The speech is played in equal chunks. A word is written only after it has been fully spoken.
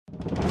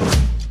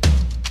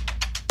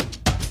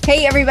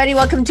Hey, everybody.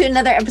 Welcome to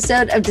another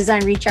episode of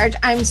Design Recharge.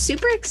 I'm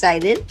super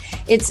excited.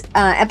 It's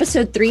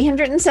episode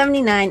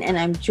 379, and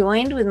I'm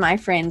joined with my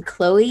friend,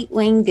 Chloé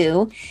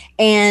Nwangwu.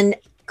 And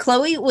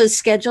Chloé was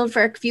scheduled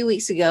for a few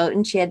weeks ago,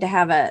 and she had to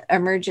have an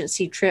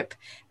emergency trip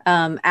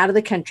out of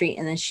the country,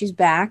 and then she's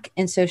back.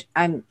 And so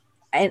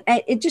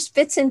it just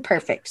fits in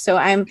perfect. So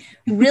I'm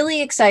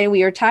really excited.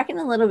 We were talking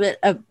a little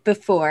bit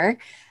before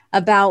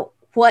about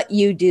what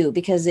you do,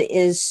 because it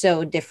is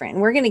so different.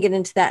 And we're going to get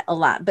into that a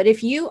lot. But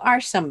if you're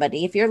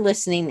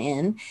listening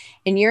in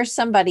and you're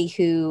somebody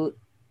who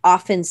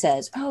often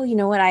says, oh, you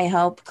know what, I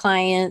help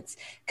clients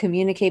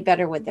communicate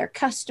better with their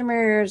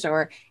customers,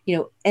 or,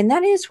 and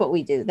that is what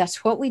we do.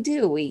 That's what we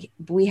do.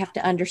 We have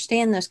to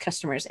understand those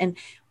customers. And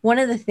one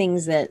of the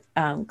things that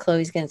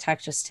Chloé's going to talk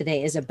to us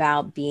today is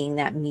about being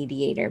that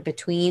mediator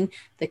between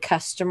the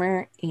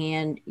customer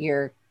and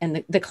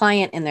the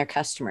client and their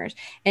customers.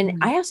 And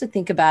I also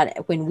think about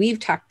it when we've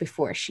talked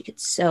before, she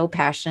gets so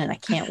passionate. I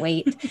can't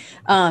wait.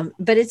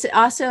 But it's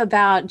also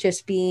about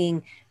just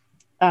being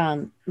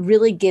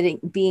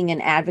being an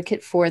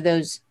advocate for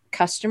those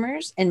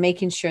customers and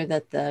making sure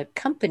that the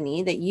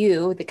company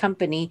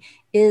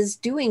is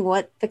doing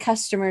what the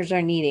customers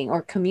are needing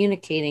or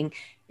communicating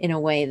in a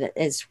way that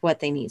is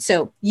what they need.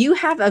 So you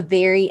have a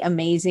very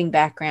amazing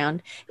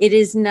background. It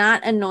is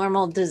not a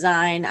normal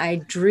design. I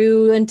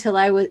drew until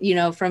I was,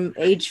 from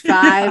age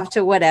 5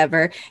 to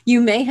whatever. You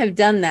may have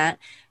done that,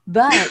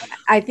 but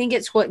I think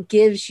it's what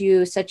gives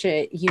you such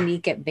a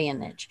unique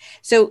advantage.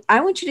 So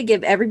I want you to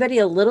give everybody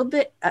a little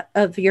bit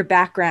of your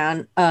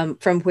background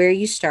from where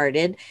you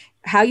started,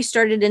 how you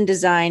started in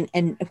design,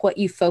 and what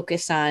you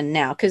focus on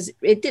now, because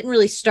it didn't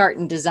really start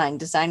in design.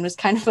 Design was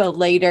kind of a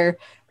later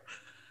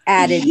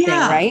added thing,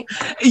 right?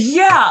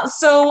 Yeah.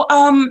 So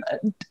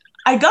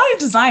I got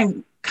into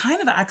design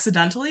kind of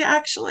accidentally,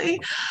 actually.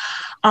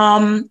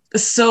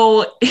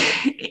 So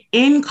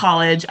in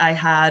college, I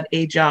had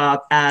a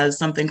job as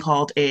something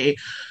called a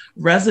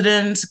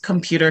resident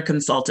computer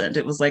consultant.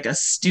 It was like a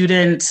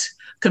student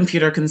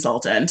computer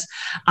consultant,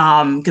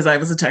 because I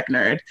was a tech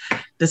nerd.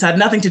 This had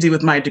nothing to do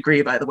with my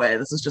degree, by the way.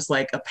 This was just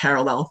like a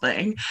parallel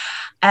thing.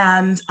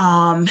 And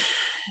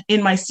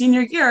in my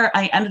senior year,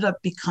 I ended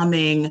up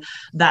becoming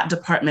that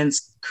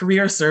department's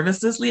career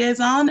services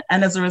liaison.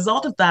 And as a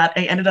result of that,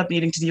 I ended up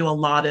needing to do a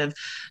lot of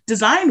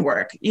design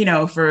work,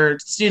 for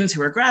students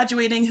who were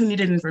graduating who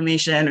needed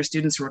information, or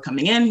students who were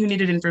coming in who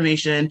needed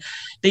information.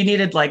 They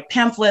needed like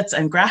pamphlets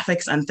and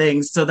graphics and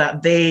things so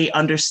that they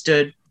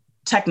understood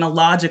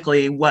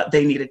technologically what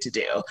they needed to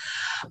do.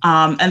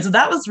 And so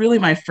that was really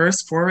my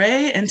first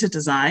foray into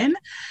design.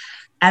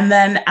 And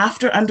then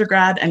after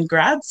undergrad and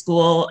grad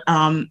school,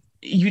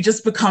 you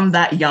just become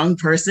that young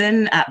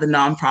person at the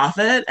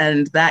nonprofit.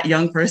 And that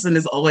young person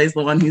is always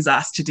the one who's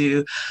asked to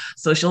do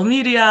social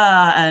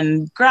media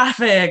and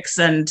graphics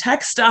and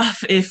tech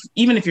stuff,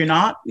 even if you're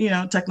not,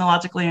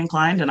 technologically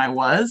inclined, and I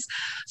was.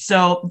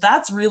 So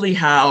that's really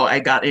how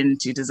I got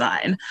into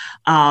design.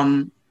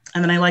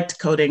 And then I liked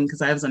coding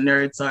because I was a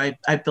nerd. So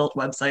I built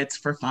websites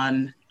for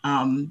fun.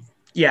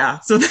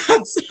 So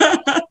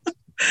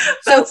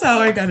that's how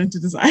I got into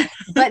design.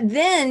 But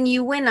then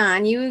you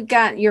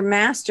got your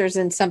master's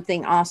in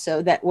something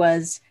also that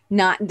was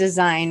not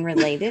design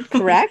related,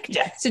 correct?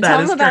 Yes, so tell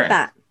them about correct.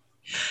 that.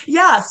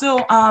 Yeah.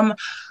 So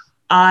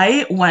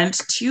I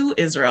went to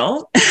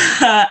Israel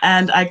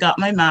and I got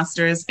my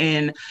master's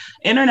in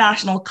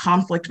international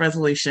conflict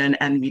resolution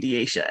and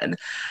mediation.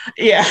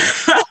 Yeah.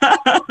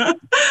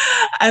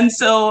 And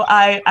so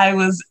I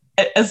was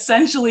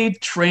essentially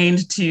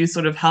trained to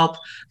sort of help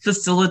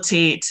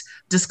facilitate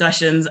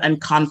discussions and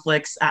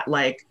conflicts at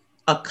like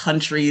a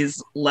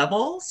country's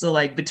level. So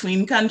like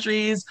between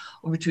countries,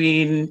 or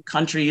between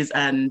countries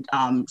and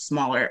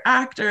smaller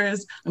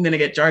actors. I'm going to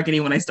get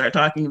jargony when I start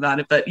talking about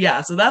it. But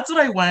yeah, so that's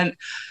what I went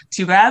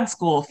to grad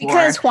school for.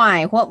 Because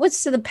why? What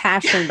was the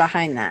passion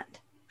behind that?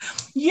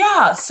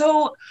 Yeah,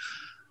 so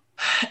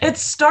it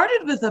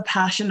started with a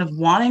passion of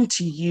wanting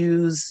to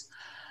use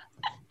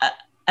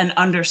an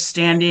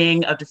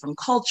understanding of different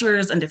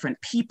cultures and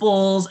different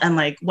peoples, and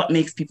like what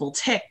makes people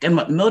tick and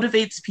what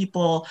motivates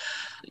people,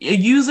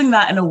 using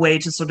that in a way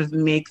to sort of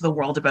make the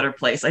world a better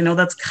place. I know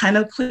that's kind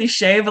of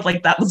cliche, but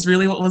like that was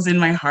really what was in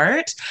my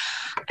heart.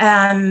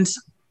 And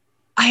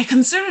I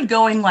considered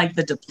going like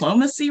the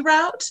diplomacy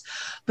route,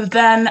 but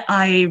then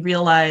I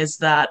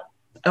realized that,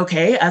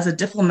 okay, as a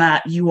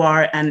diplomat, you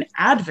are an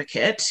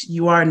advocate,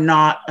 you are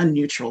not a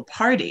neutral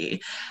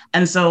party.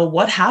 And so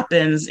what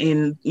happens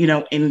in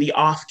the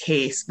off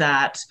case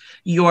that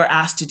you're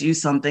asked to do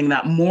something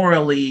that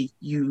morally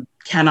you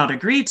cannot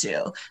agree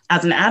to?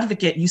 As an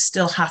advocate, you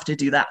still have to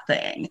do that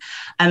thing.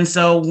 And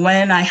so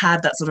when I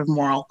had that sort of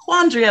moral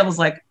quandary, I was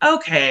like,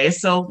 okay,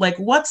 so like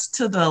what's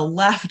to the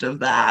left of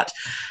that?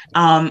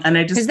 And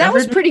I discovered— because that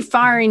was pretty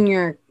far in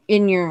your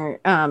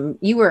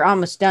you were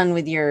almost done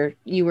with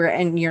you were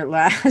in your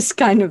last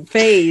kind of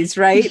phase,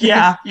 right?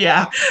 Yeah,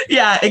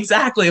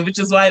 exactly. Which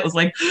is why it was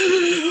like,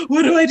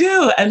 what do I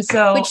do? And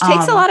so, which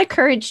takes a lot of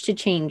courage to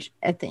change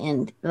at the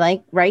end,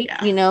 like, right?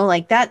 Yeah.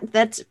 Like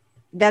that's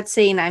that's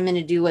saying I'm going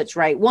to do what's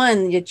right.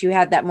 One, that you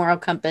had that moral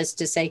compass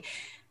to say,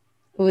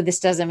 oh, this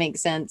doesn't make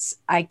sense.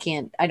 I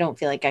don't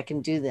feel like I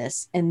can do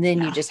this. And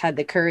then you just had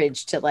the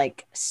courage to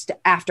like,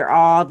 after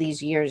all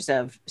these years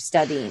of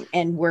studying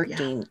and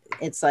working,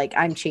 it's like,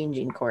 I'm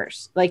changing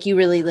course. Like you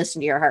really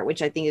listen to your heart,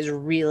 which I think is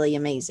really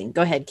amazing.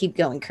 Go ahead. Keep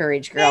going.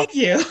 Courage, girl. Thank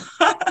you.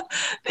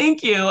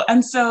 Thank you.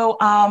 And so,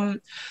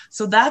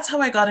 so that's how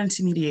I got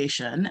into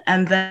mediation.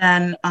 And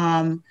then,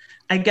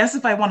 I guess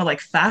if I want to like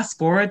fast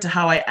forward to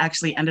how I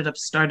actually ended up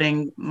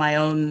starting my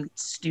own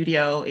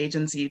studio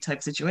agency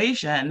type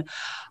situation,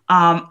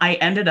 I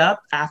ended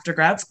up after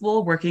grad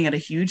school working at a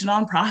huge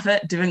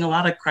nonprofit, doing a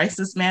lot of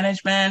crisis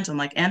management and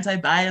like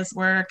anti-bias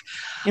work.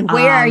 And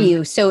where are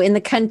you? So in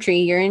the country,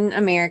 you're in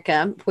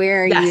America.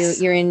 Where are you?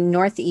 You're in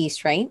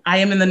Northeast, right? I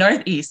am in the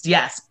Northeast.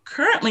 Yes.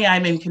 Currently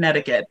I'm in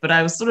Connecticut, but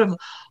I was sort of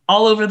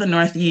all over the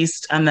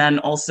Northeast and then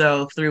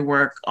also through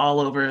work all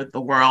over the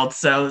world.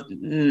 So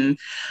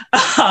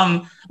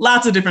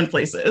lots of different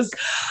places.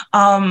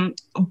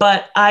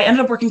 But I ended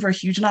up working for a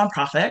huge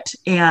nonprofit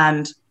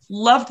and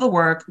loved the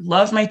work,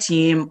 loved my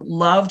team,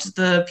 loved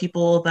the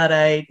people that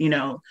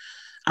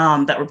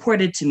that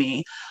reported to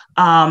me,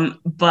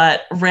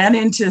 but ran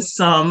into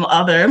some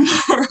other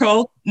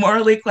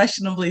morally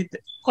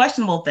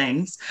questionable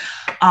things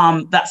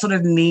that sort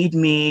of made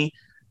me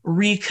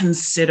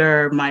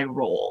reconsider my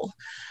role.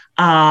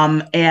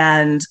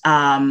 And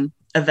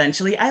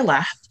eventually I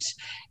left,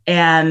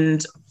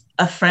 and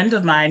a friend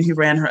of mine who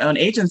ran her own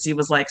agency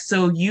was like,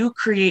 so you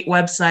create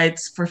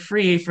websites for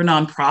free for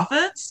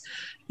nonprofits?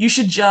 You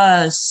should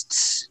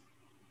just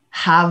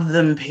have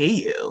them pay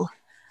you.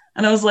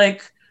 And I was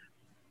like,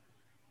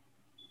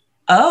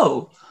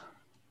 oh.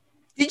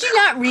 Did you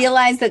not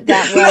realize that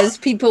was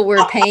people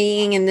were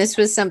paying, and this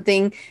was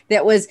something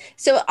that was,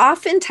 so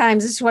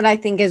oftentimes, this is what I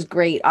think is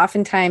great.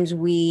 Oftentimes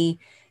we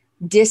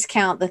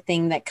discount the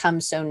thing that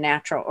comes so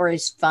natural or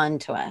is fun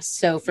to us.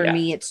 So for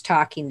me, it's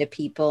talking to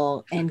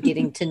people and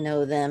getting to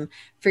know them.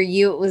 For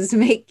you, it was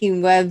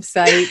making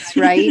websites,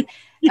 right?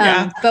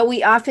 But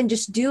we often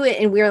just do it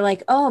and we're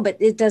like, oh, but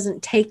it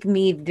doesn't take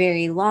me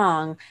very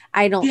long.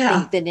 I don't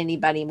think that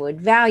anybody would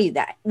value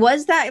that.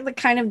 Was that the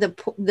kind of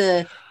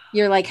the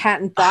you're like,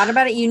 hadn't thought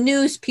about it? You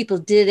knew people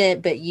did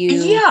it, but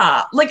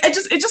like it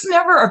just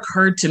never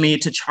occurred to me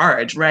to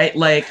charge, right?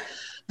 Like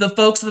the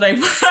folks that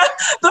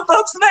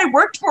I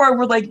worked for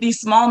were like these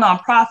small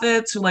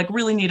nonprofits who like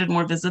really needed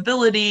more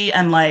visibility,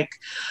 and like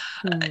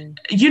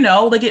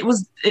like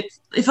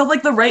it felt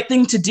like the right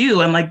thing to do,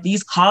 and like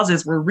these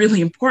causes were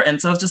really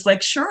important. So I was just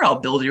like, sure, I'll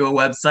build you a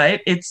website.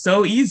 It's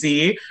so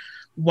easy.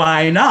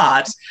 Why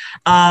not?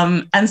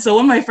 And so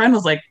when my friend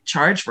was like,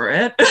 charge for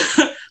it,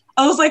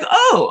 I was like,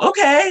 oh,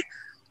 okay,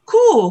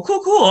 cool.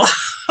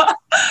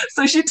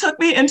 So she took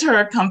me into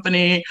her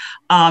company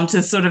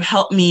to sort of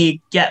help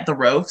me get the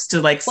ropes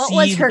to like what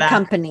was her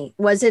company?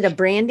 Was it a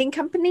branding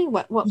company?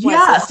 What was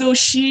it? So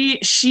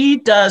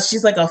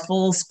she's like a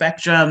full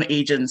spectrum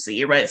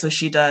agency, right? So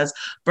she does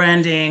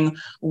branding,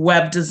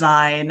 web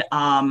design,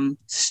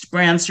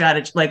 brand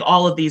strategy, like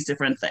all of these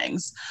different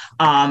things.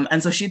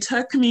 And so she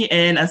took me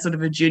in as sort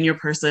of a junior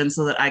person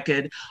so that I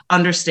could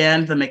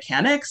understand the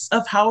mechanics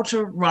of how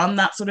to run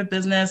that sort of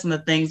business and the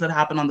things that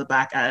happen on the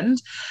back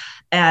end.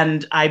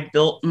 And I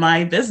built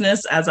my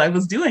business as I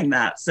was doing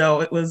that.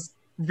 So it was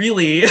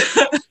really,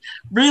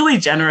 really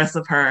generous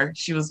of her.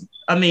 She was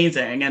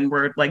amazing. And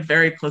we're like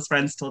very close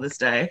friends till this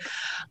day.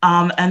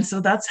 And so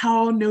that's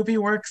how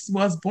NobiWorks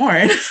was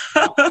born.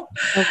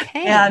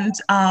 Okay. And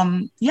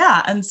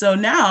and so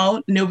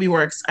now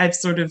NobiWorks, I've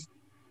sort of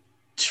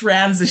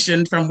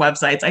transitioned from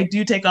websites. I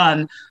do take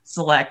on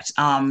select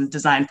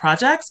design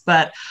projects,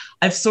 but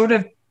I've sort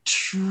of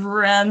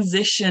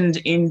transitioned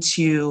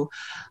into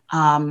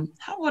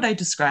how would I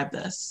describe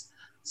this?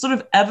 Sort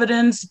of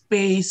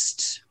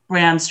evidence-based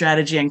brand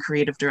strategy and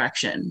creative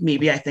direction.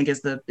 Maybe I think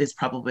is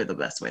probably the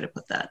best way to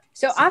put that.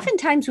 So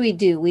oftentimes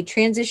we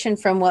transition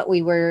from what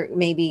we were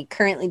maybe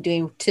currently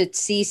doing to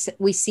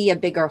we see a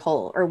bigger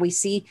hole, or we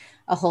see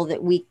a hole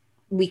that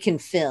we can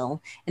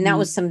fill. And that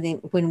was something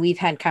when we've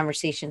had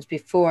conversations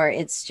before,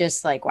 it's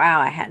just like, wow,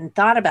 I hadn't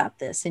thought about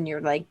this. And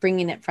you're like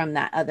bringing it from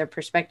that other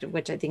perspective,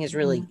 which I think is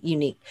really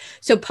unique.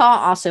 So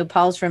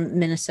Paul's from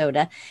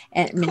Minnesota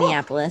at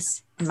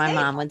Minneapolis. And my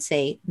mom would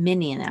say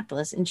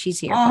Minneapolis, and she's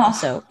here, Paul.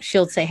 So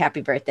she'll say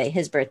happy birthday.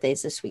 His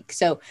birthday's this week.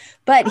 So,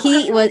 but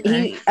he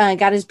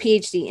got his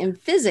PhD in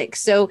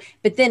physics. So,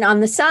 but then on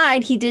the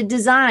side, he did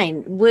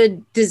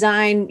would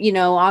design,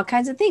 all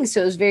kinds of things.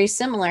 So it was very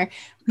similar.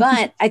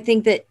 But I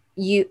think that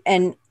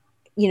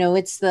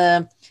it's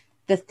the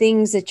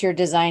things that you're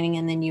designing,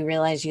 and then you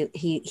realize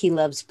he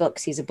loves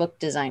books. He's a book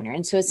designer.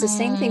 And so it's the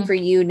same thing for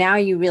you. Now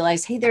you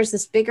realize, hey, there's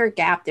this bigger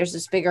gap. There's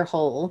this bigger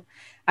hole.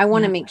 I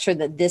want to make sure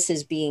that this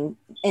is being,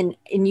 and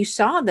you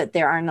saw that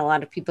there aren't a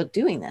lot of people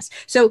doing this.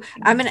 So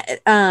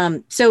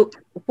so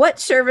what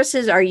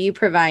services are you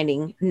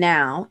providing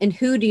now, and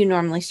who do you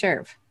normally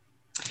serve?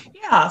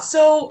 Yeah.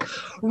 So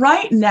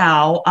right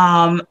now,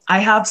 I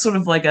have sort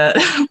of like a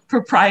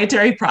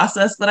proprietary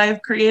process that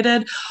I've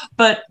created,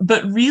 but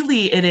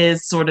really it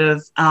is sort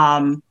of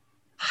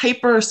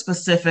hyper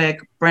specific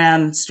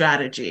brand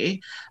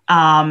strategy,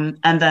 and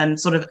then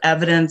sort of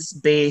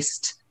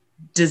evidence-based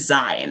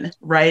design,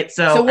 right?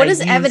 So what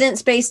is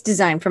evidence-based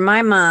design? For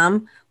my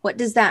mom, what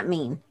does that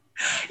mean?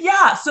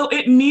 Yeah, so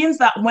it means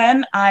that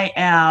when I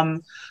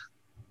am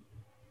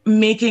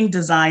making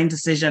design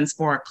decisions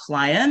for a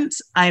client,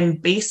 I'm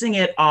basing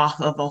it off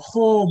of a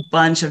whole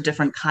bunch of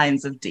different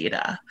kinds of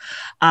data.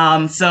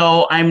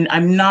 So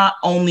I'm not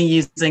only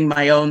using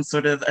my own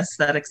sort of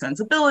aesthetic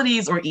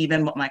sensibilities or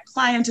even what my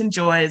client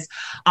enjoys.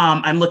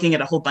 I'm looking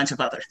at a whole bunch of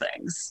other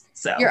things.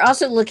 So you're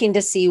also looking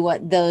to see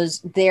what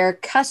their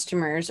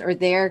customers or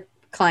their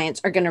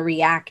clients are going to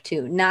react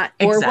to, not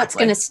or Exactly. what's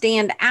going to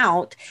stand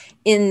out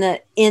in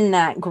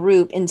that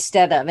group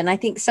instead of. And I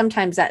think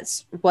sometimes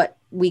that's what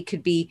we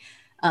could be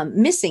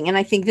missing. And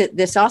I think that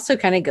this also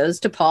kind of goes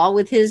to Paul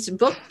with his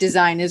book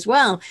design as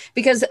well,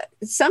 because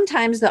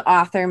sometimes the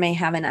author may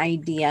have an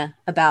idea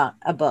about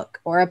a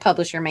book or a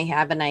publisher may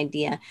have an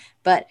idea,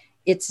 but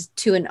it's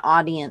to an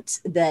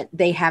audience that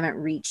they haven't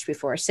reached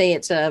before. Say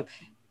it's a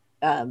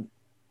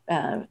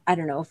I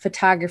don't know,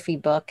 photography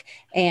book,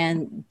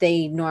 and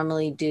they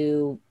normally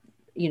do,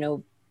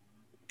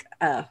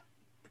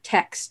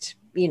 text,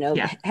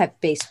 have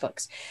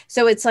Facebooks.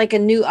 So it's like a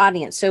new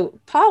audience. So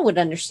Paul would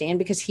understand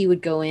because he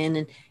would go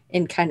in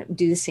and kind of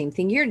do the same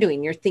thing you're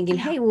doing. You're thinking,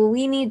 hey, well,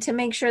 we need to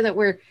make sure that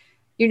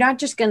you're not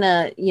just going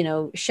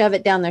to, shove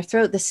it down their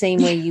throat the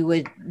same way you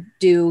would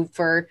do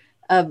for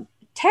a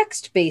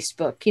text-based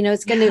book.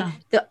 It's going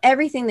to,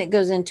 everything that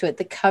goes into it,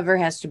 the cover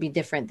has to be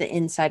different. The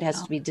inside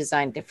has to be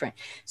designed different.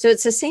 So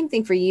it's the same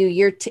thing for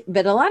you.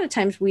 But a lot of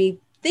times we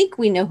think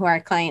we know who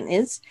our client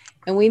is,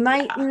 and we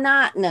might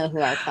not know who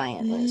our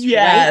client is.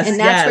 Yes, right? And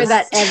that's where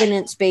that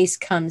evidence base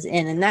comes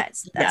in. And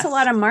that's a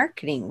lot of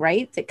marketing,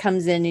 right? That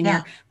comes in and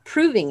you're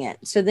proving it.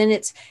 So then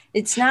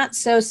it's not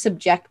so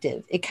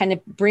subjective. It kind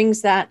of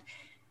brings that.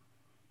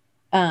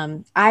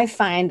 I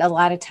find a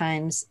lot of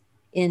times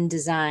in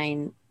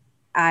design,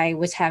 I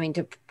was having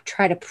to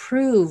try to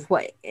prove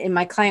what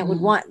my client would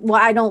want.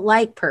 Well, I don't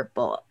like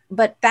purple,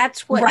 but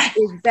that's what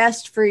is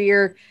best for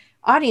your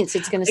audience.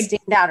 It's going to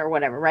stand out or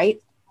whatever,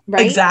 right?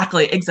 Right.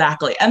 Exactly.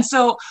 And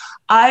so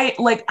I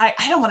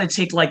don't want to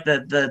take like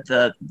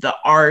the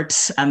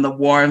art and the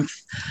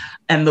warmth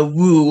and the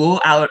woo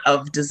out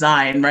of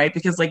design, right?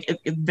 Because like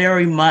it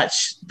very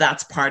much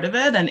that's part of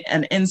it,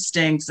 and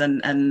instincts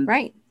and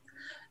right.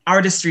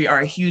 artistry are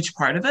a huge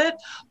part of it,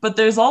 but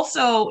there's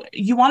also,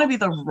 you want to be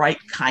the right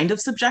kind of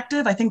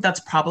subjective. I think that's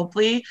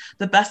probably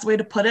the best way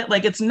to put it.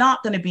 Like, it's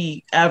not going to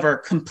be ever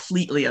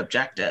completely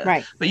objective,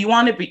 right? But you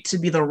want it to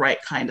be the right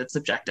kind of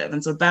subjective.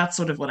 And so that's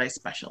sort of what I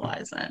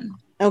specialize in.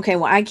 Okay,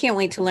 well, I can't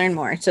wait to learn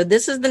more. So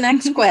this is the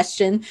next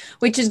question,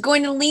 which is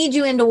going to lead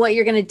you into what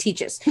you're going to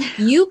teach us.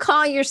 You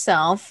call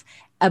yourself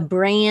a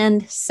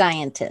brand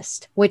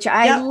scientist, which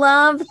I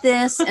love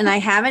this, and I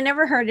haven't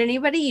ever heard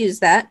anybody use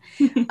that.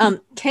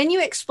 Can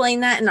you explain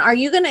that? And are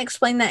you going to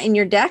explain that in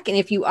your deck? And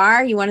if you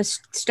are, you want to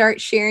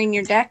start sharing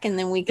your deck, and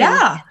then we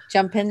can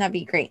jump in. That'd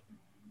be great.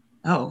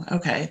 Oh,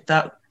 okay.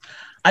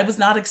 I was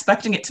not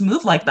expecting it to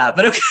move like that,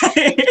 but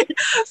okay.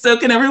 So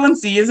can everyone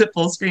see? Is it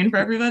full screen for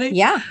everybody?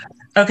 Yeah.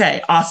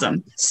 Okay,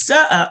 awesome. So,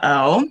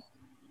 oh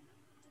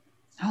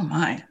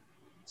my,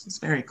 this is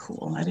very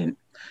cool. I didn't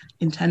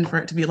intend for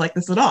it to be like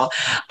this at all.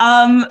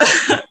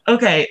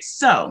 Okay,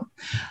 so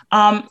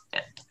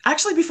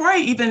actually, before I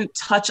even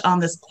touch on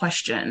this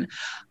question,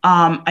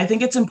 I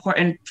think it's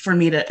important for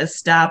me to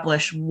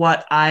establish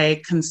what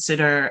I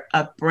consider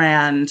a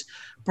brand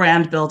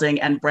building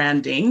and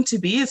branding to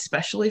be,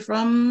 especially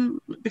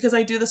because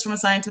I do this from a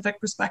scientific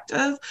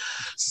perspective.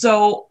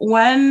 So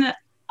when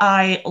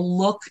I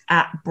look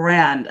at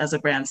brand as a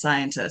brand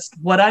scientist,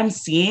 what I'm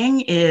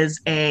seeing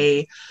is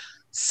a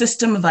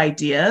system of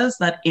ideas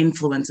that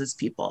influences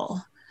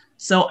people.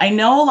 So I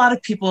know a lot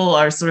of people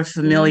are sort of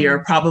familiar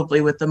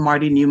probably with the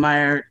Marty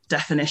Neumeier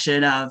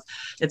definition of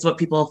it's what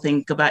people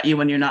think about you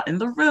when you're not in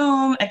the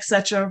room,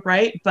 etc.,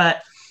 right?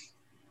 But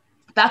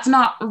that's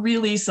not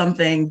really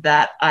something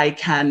that I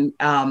can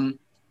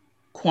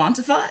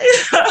quantify.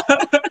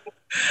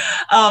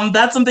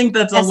 That's something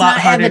that's a lot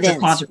harder to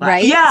quantify.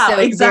 Right? Yeah, so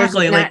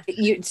exactly.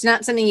 It's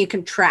not something you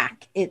can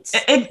track. It's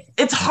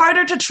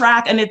harder to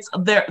track, and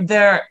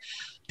they're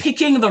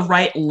picking the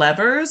right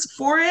levers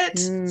for it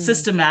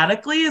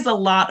systematically is a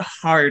lot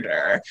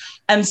harder.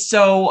 And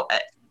so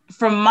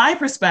from my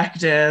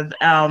perspective,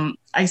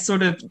 I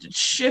sort of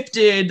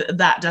shifted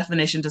that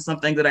definition to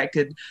something that I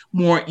could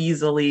more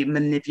easily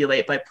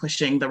manipulate by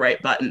pushing the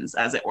right buttons,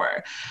 as it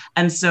were.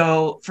 And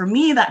so for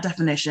me, that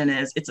definition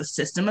is it's a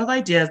system of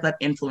ideas that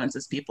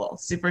influences people.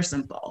 Super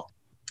simple.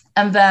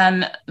 And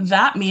then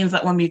that means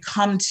that when we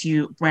come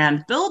to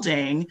brand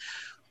building,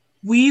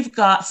 we've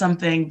got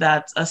something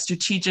that's a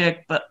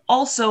strategic but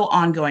also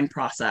ongoing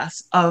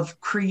process of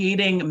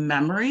creating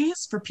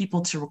memories for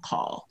people to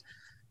recall.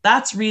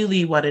 That's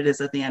really what it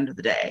is at the end of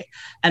the day.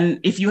 And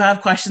if you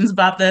have questions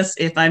about this,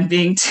 if I'm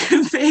being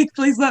too vague,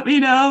 please let me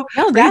know.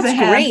 No, that's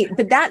great.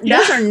 But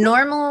those are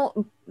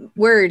normal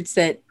words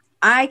that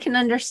I can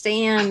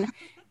understand.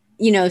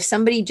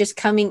 somebody just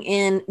coming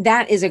in,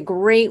 that is a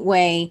great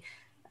way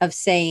of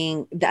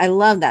saying, I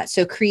love that.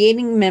 So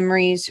creating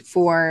memories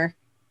for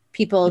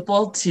people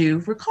to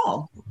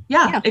recall.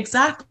 Yeah,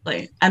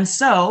 exactly. And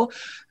so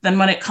then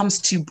when it comes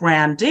to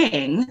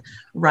branding,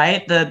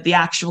 right, the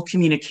actual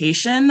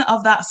communication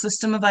of that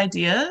system of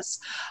ideas,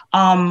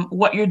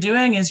 what you're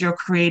doing is you're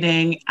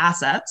creating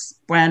assets,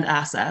 brand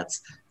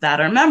assets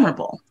that are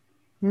memorable.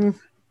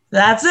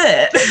 That's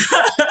it.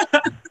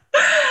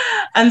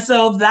 And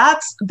so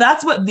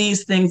that's what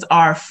these things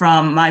are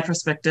from my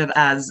perspective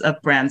as a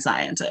brand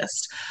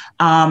scientist,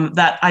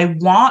 that I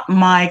want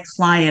my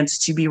clients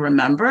to be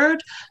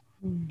remembered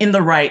in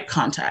the right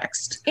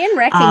context. And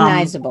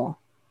recognizable,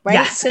 right?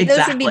 Yes, so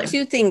exactly. Those would be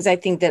two things I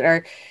think that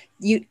are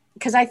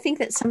because I think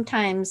that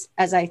sometimes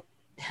as I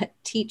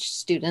teach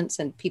students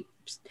and people,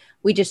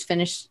 we just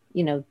finished,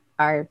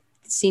 our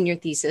senior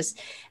thesis.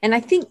 And I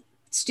think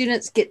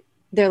students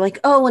they're like,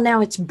 oh, well, now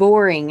it's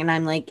boring. And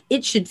I'm like,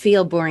 it should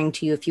feel boring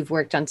to you if you've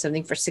worked on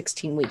something for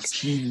 16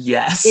 weeks.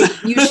 Yes.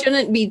 You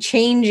shouldn't be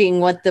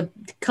changing what the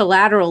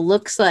collateral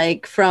looks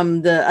like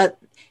from the,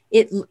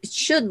 it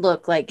should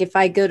look like if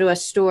I go to a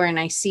store and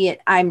I see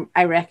it,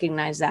 I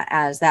recognize that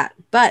as that.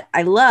 But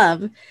I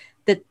love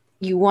that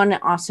you want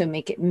to also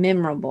make it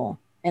memorable.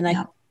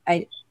 And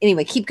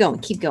anyway, keep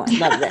going.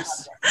 Love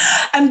this.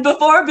 And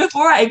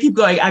before I keep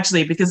going,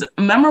 actually, because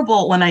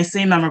memorable, when I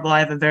say memorable, I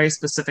have a very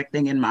specific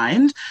thing in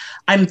mind.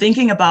 I'm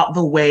thinking about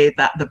the way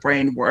that the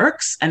brain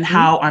works and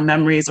how our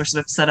memories are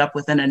sort of set up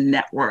within a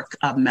network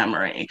of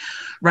memory,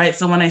 right?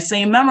 So when I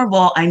say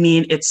memorable, I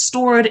mean it's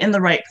stored in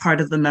the right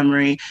part of the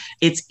memory.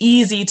 It's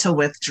easy to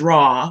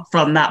withdraw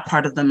from that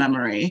part of the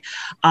memory,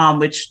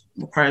 which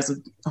requires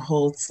a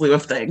whole slew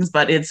of things,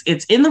 but it's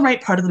in the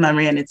right part of the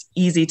memory and it's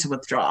easy to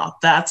withdraw.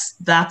 That's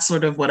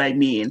sort of what I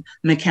mean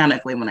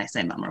mechanically when I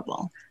say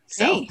memorable.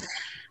 So,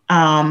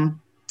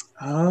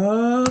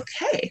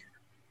 okay.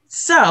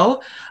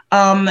 So,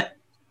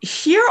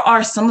 here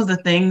are some of the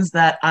things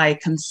that I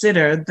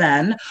consider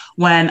then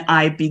when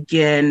I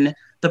begin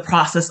the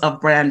process of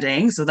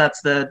branding. So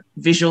that's the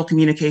visual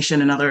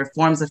communication and other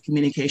forms of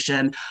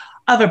communication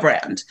of a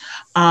brand.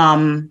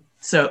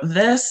 So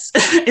this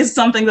is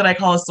something that I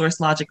call a source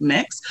logic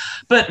mix,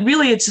 but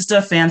really it's just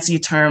a fancy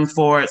term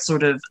for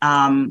sort of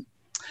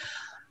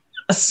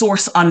a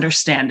source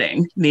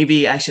understanding,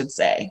 maybe I should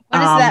say. What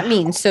does that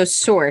mean? So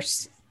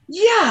source.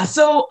 Yeah.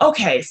 So,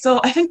 okay.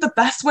 So I think the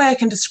best way I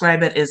can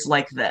describe it is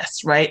like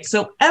this, right?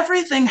 So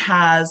everything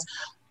has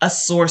a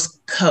source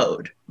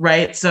code,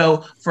 right?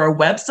 So for a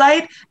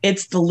website,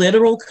 it's the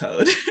literal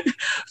code.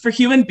 For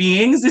human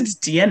beings, it's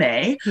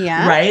DNA,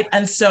 right?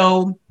 And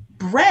so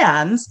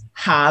brands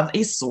have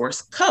a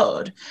source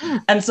code.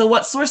 And so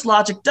what source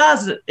logic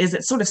does is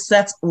it sort of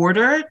sets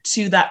order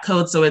to that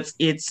code. So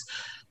it's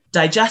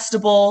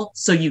digestible,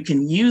 so you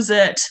can use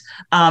it,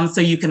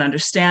 so you can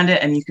understand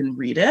it and you can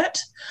read it.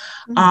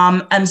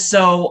 And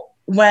so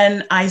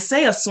when I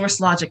say a source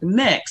logic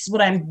mix,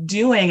 what I'm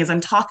doing is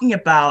I'm talking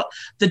about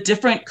the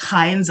different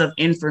kinds of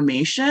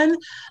information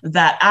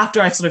that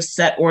after I sort of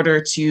set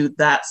order to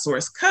that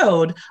source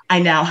code, I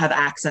now have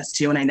access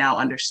to and I now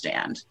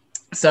understand.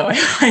 So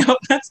I hope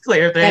that's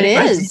clear. If there are any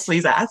questions,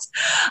 please ask.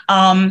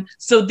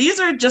 So these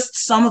are just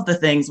some of the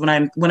things when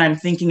I'm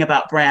thinking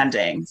about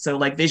branding. So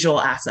like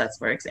visual assets,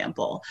 for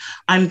example,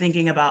 I'm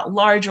thinking about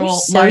larger.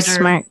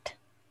 Smart.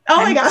 Oh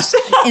my gosh.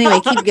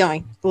 Anyway, keep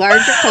going.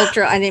 Larger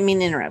cultural. I didn't mean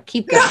to interrupt.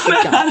 Keep going.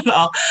 Not at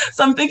all.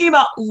 So I'm thinking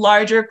about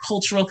larger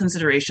cultural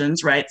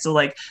considerations, right? So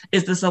like,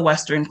 is this a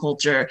Western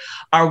culture?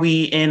 Are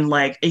we in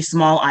like a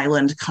small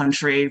island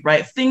country,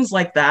 right? Things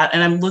like that.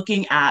 And I'm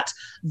looking at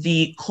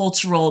the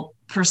cultural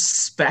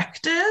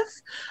perspective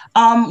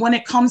when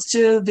it comes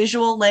to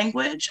visual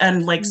language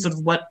and like sort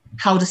of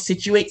how to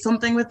situate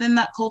something within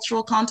that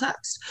cultural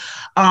context.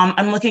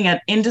 I'm looking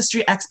at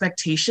industry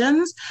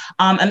expectations.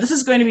 And this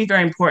is going to be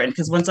very important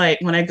because when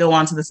I go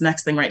on to this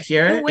next thing right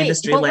here,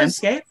 industry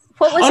landscape.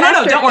 What was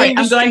no, don't worry.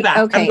 I'm going back.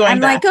 Okay. I'm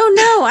like, oh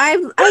no,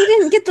 I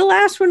didn't get the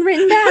last one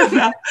written down.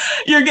 No,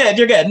 you're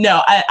good.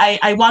 No,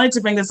 I wanted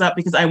to bring this up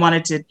because I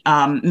wanted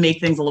to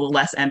make things a little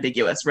less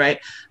ambiguous, right?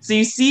 So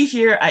you see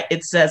here,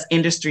 it says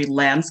industry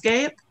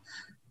landscape.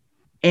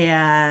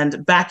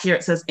 And back here,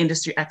 it says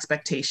industry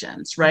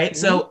expectations, right?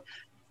 So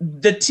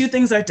the two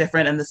things are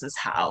different, and this is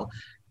how.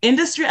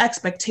 Industry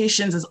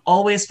expectations is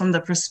always from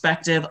the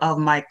perspective of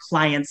my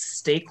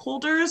client's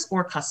stakeholders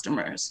or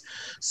customers.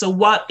 So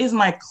what is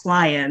my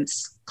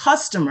client's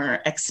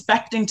customer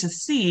expecting to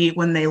see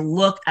when they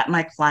look at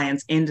my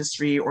client's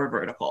industry or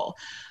vertical?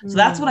 So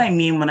that's what I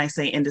mean when I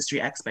say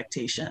industry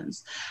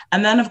expectations.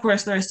 And then, of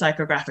course, there are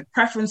psychographic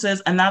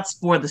preferences, and that's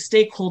for the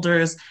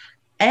stakeholders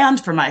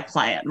and for my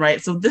client,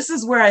 right? So this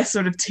is where I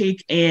sort of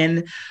take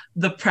in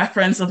the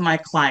preference of my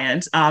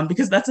client,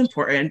 because that's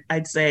important.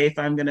 I'd say if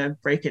I'm going to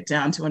break it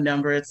down to a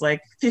number, it's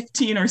like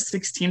 15 or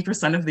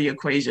 16% of the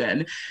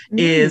equation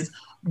is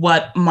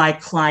what my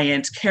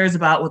client cares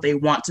about, what they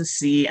want to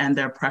see, and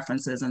their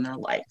preferences and their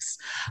likes.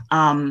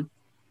 So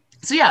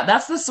yeah,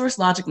 that's the source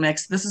logic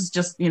mix. This is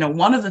just,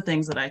 one of the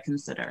things that I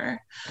consider.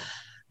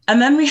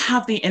 And then we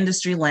have the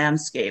industry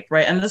landscape,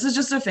 right? And this is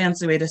just a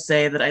fancy way to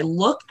say that I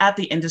look at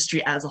the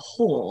industry as a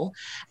whole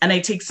and I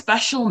take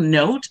special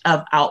note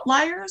of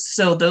outliers.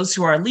 So those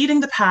who are leading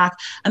the pack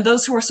and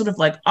those who are sort of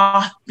like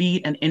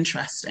offbeat and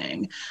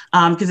interesting,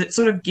 because it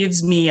sort of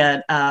gives me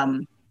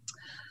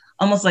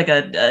almost like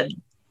a,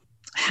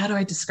 how do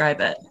I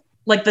describe it?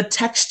 Like the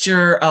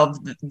texture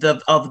of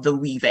the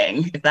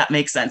weaving, if that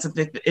makes sense.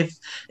 If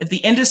the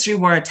industry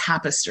were a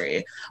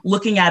tapestry,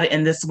 looking at it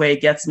in this way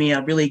gets me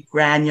a really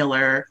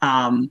granular,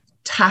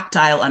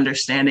 tactile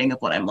understanding of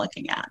what I'm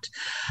looking at.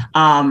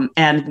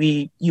 And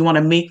you want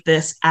to make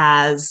this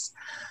as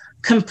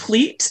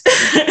complete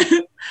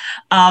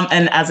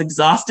and as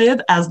exhaustive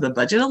as the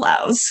budget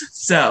allows.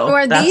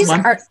 So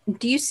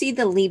do you see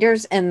the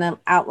leaders and the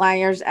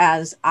outliers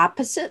as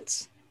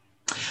opposites?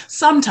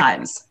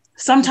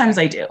 Sometimes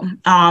I do.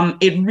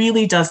 It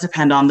really does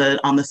depend on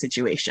the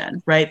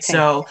situation, right? Okay.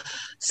 So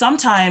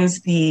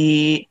sometimes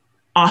the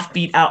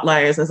offbeat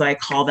outliers, as I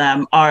call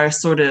them, are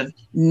sort of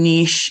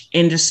niche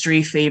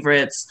industry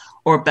favorites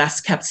or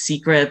best kept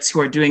secrets who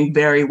are doing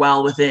very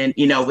well within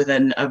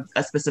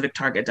a specific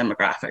target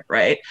demographic,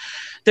 right?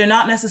 They're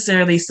not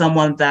necessarily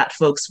someone that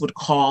folks would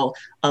call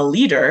a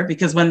leader,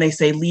 because when they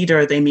say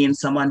leader, they mean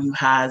someone who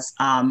has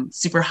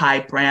super high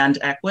brand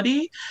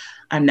equity.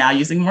 I'm now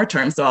using more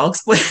terms, so I'll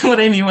explain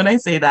what I mean when I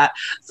say that.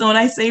 So when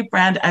I say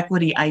brand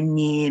equity, I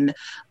mean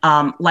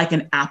like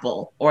an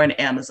Apple or an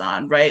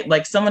Amazon, right?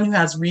 Like someone who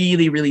has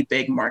really, really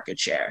big market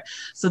share.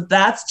 So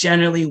that's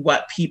generally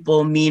what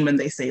people mean when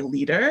they say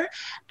leader.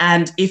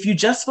 And if you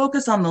just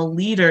focus on the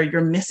leader, you're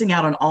missing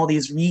out on all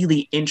these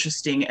really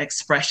interesting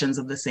expressions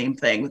of the same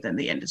thing within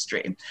the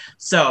industry.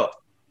 So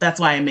that's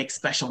why I make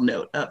special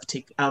note of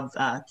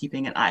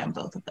keeping an eye on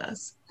both of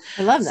those.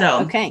 I love that.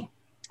 So, okay.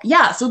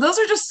 Yeah, so those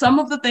are just some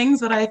of the things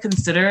that I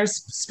consider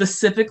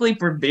specifically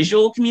for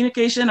visual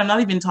communication. I'm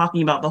not even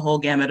talking about the whole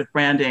gamut of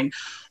branding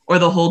or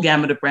the whole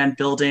gamut of brand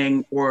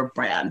building or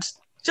brand.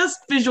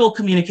 Just visual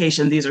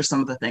communication, these are some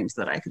of the things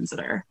that I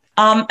consider.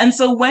 And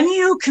so when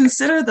you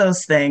consider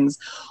those things,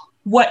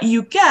 what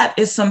you get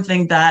is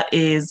something that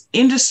is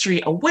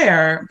industry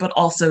aware, but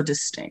also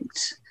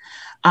distinct.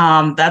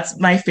 That's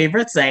my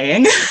favorite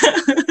saying.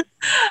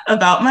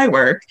 About my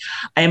work.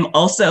 I am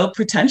also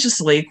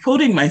pretentiously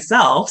quoting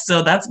myself,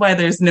 so that's why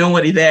there's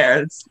nobody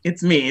there.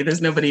 It's me.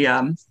 There's nobody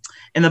in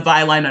the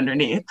byline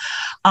underneath.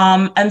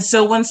 And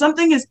so when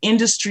something is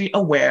industry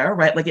aware,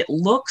 right, like it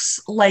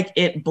looks like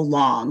it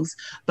belongs,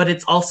 but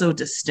it's also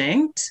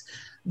distinct,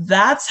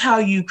 that's how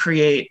you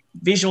create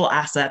visual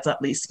assets,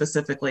 at least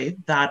specifically,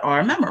 that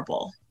are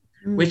memorable,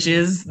 which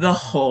is the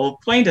whole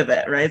point of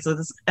it, right? So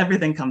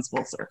everything comes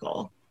full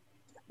circle.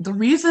 The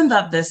reason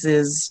that this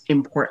is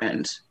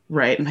important,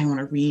 right, and I want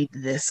to read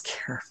this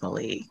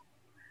carefully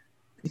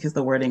because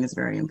the wording is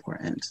very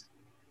important,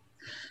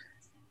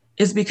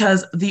 is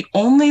because the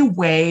only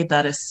way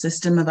that a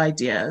system of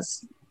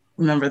ideas,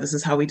 remember this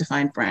is how we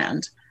define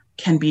brand,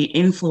 can be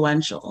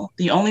influential.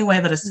 The only way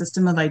that a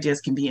system of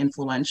ideas can be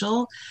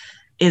influential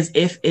is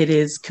if it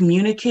is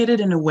communicated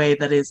in a way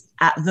that is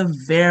at the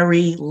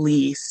very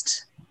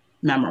least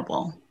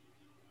memorable,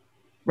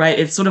 right?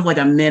 It's sort of like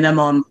a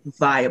minimum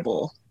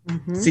viable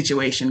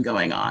situation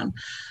going on.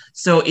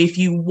 So if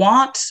you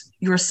want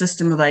your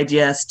system of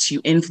ideas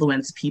to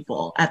influence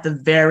people, at the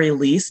very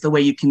least, the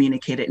way you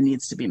communicate it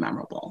needs to be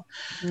memorable.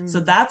 So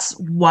that's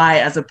why,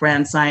 as a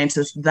brand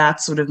scientist,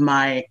 that's sort of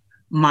my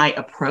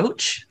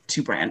approach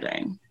to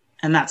branding.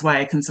 And that's why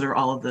I consider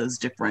all of those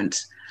different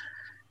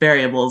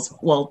variables,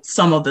 well,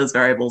 some of those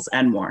variables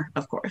and more,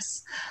 of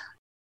course.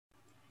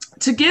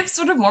 To give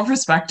sort of more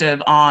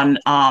perspective on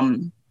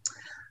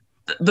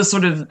the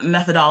sort of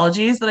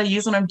methodologies that I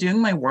use when I'm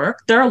doing my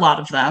work, there are a lot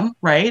of them,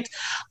 right?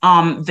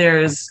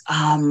 There's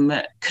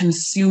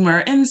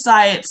consumer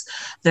insights,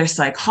 there's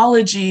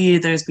psychology,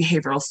 there's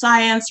behavioral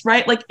science,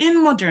 right? Like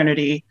in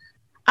modernity,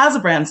 as a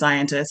brand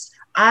scientist,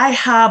 I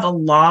have a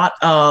lot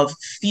of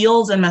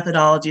fields and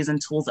methodologies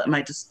and tools at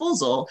my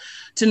disposal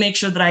to make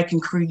sure that I can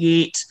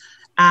create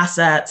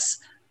assets,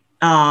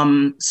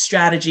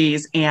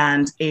 strategies,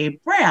 and a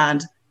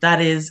brand that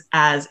is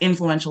as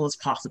influential as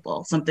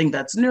possible. Something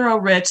that's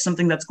neuro-rich,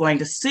 something that's going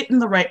to sit in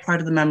the right part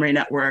of the memory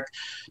network,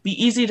 be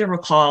easy to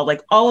recall, like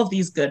all of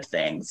these good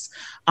things.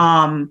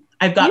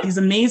 I've got these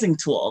amazing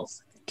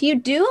tools. Do you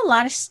do a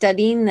lot of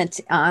studying that's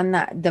on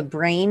the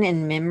brain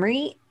and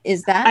memory?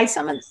 Is that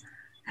some of...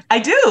 I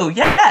do,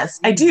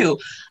 yes, I do.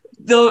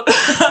 Though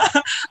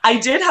I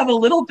did have a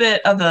little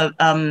bit of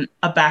a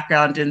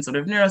background in sort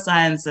of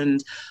neuroscience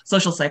and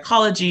social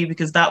psychology,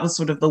 because that was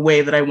sort of the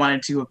way that I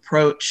wanted to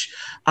approach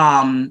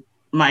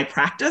my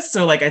practice.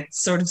 So like I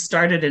sort of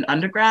started in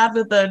undergrad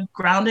with the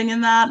grounding in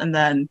that and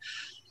then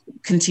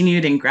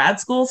continued in grad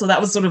school. So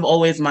that was sort of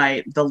always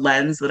the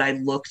lens that I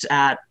looked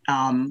at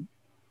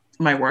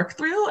my work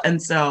through.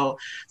 And so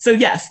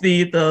yes,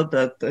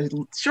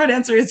 the short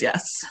answer is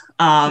yes.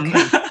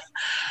 Okay.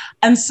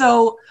 And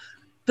so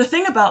the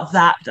thing about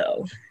that,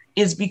 though,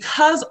 is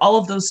because all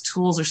of those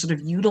tools are sort of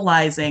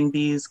utilizing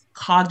these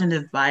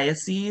cognitive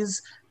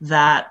biases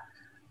that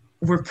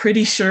we're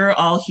pretty sure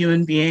all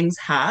human beings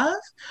have.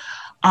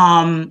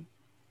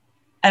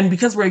 And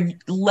because we're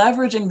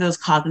leveraging those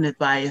cognitive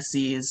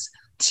biases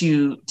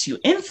to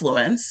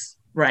influence,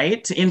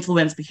 right, to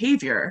influence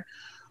behavior,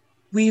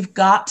 we've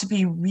got to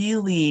be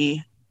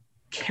really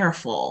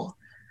careful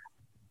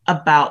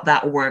about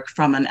that work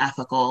from an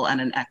ethical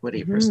and an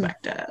equity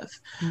perspective.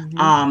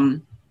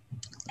 And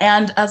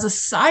as a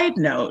side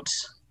note,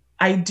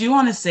 I do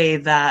want to say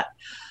that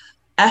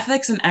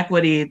ethics and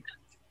equity,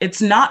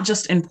 it's not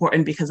just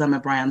important because I'm a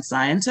brand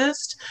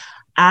scientist.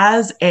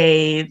 As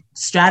a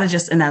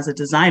strategist and as a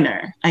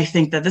designer, I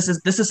think that this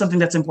is something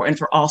that's important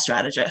for all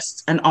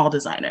strategists and all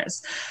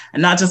designers,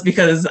 and not just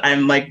because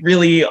I'm like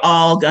really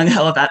all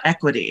gung-ho about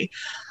equity.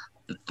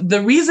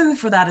 The reason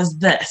for that is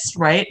this,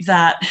 right?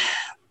 That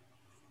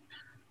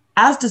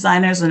as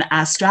designers and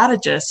as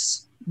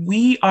strategists,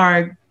 we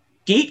are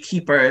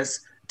gatekeepers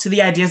to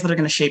the ideas that are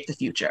going to shape the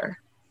future.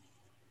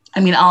 I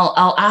mean,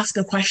 I'll ask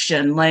a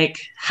question like,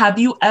 have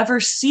you ever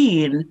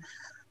seen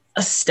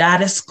a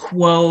status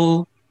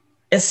quo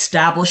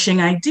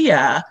establishing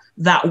idea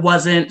that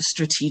wasn't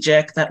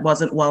strategic, that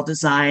wasn't well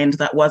designed,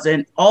 that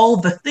wasn't all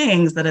the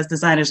things that as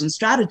designers and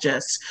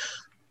strategists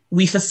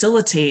we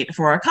facilitate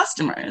for our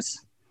customers?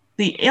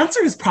 The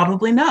answer is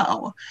probably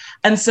no.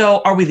 And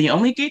so are we the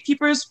only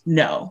gatekeepers?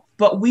 No,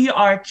 but we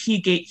are key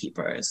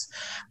gatekeepers.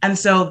 And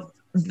so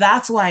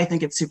that's why I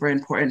think it's super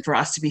important for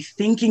us to be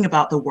thinking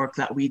about the work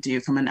that we do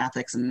from an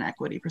ethics and an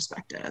equity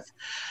perspective.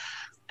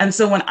 And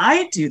so when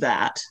I do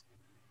that,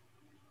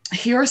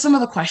 here are some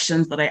of the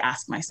questions that I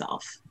ask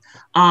myself.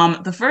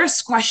 The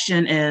first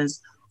question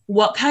is,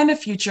 what kind of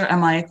future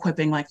am I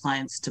equipping my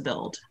clients to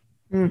build?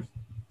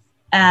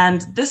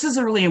 And this is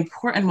a really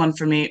important one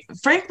for me,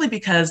 frankly,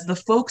 because the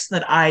folks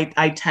that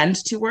I tend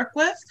to work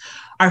with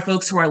are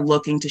folks who are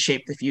looking to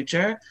shape the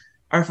future,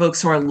 are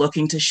folks who are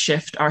looking to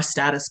shift our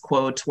status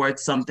quo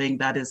towards something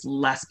that is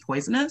less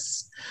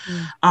poisonous.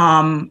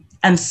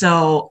 And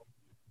so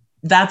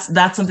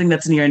that's something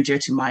that's near and dear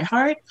to my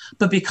heart.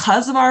 But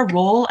because of our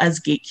role as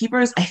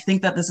gatekeepers, I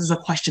think that this is a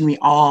question we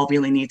all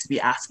really need to be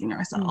asking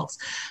ourselves.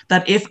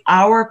 That if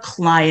our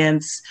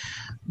clients'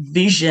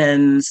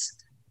 visions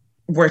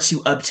were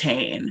to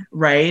obtain,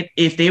 right?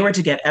 If they were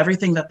to get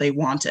everything that they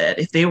wanted,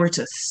 if they were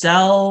to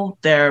sell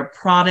their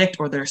product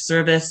or their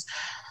service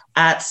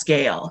at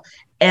scale,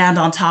 and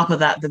on top of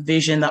that, the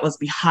vision that was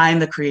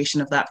behind the creation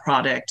of that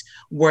product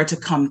were to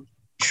come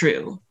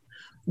true,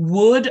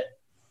 would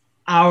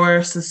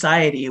our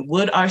society,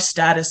 would our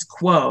status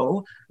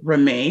quo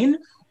remain,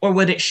 or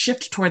would it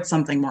shift towards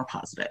something more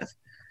positive?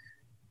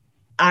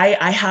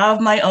 I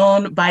have my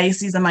own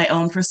biases and my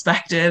own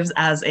perspectives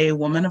as a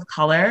woman of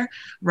color,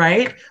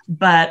 right?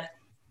 But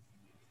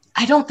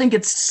I don't think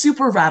it's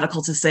super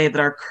radical to say that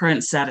our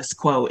current status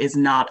quo is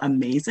not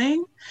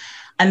amazing.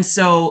 And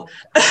so,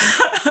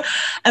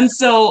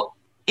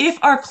 if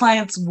our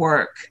clients'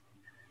 work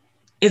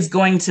is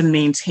going to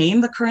maintain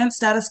the current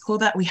status quo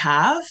that we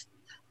have,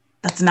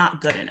 that's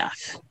not good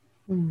enough.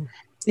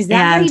 Is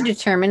that how you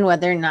determine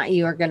whether or not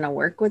you are going to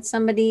work with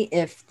somebody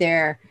if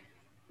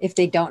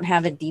they don't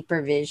have a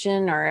deeper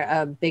vision or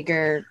a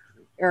bigger,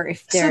 or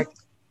if they're...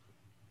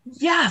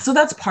 So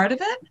that's part of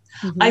it.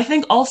 I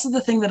think also the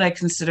thing that I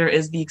consider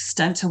is the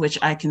extent to which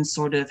I can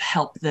sort of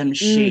help them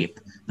shape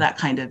that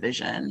kind of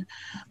vision.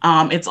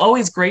 It's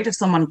always great if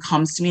someone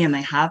comes to me and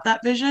they have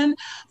that vision,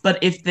 but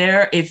if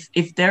there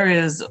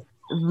is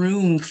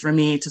room for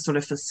me to sort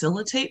of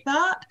facilitate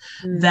that,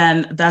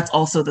 then that's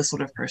also the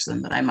sort of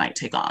person that I might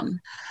take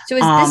on. So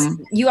is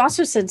this, you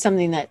also said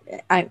something that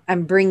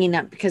I'm bringing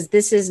up, because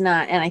this is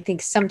not, and I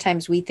think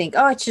sometimes we think,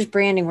 oh, it's just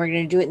branding, we're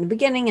going to do it in the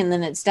beginning and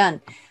then it's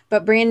done.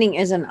 But branding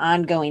is an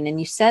ongoing, and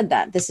you said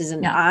that this is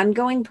an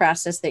ongoing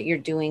process that you're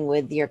doing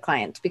with your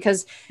clients,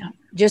 because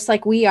just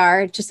like we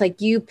are, just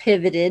like you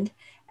pivoted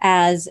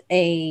as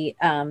a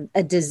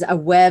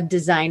web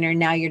designer,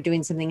 now you're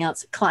doing something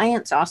else.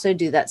 Clients also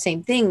do that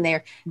same thing.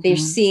 They're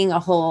seeing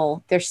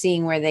they're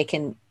seeing where they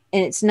can,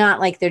 and it's not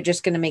like they're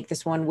just going to make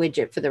this one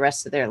widget for the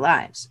rest of their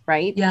lives,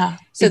 right? Yeah.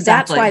 So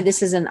that's why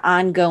this is an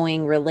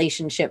ongoing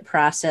relationship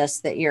process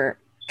that you're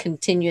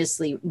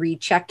continuously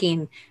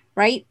rechecking,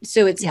 right?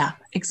 So it's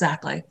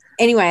exactly.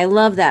 Anyway, I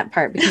love that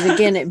part, because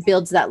again, it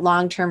builds that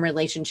long-term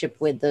relationship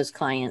with those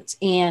clients,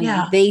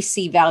 and they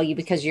see value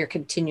because you're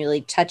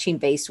continually touching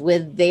base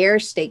with their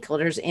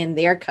stakeholders and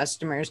their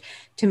customers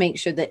to make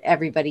sure that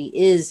everybody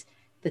is,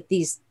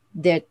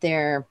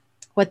 that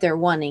what they're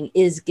wanting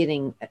is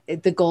getting,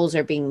 the goals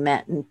are being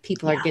met, and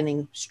people are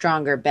getting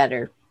stronger,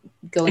 better,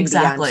 going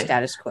beyond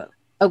status quo.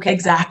 Okay.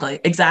 Exactly.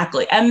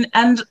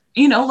 And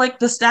like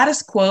the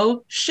status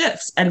quo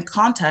shifts and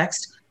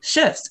context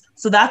shifts.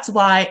 So that's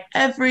why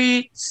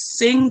every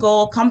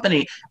single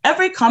company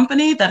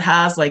that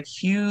has like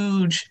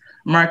huge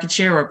market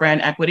share or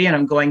brand equity, and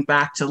I'm going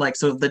back to like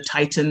sort of the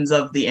titans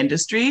of the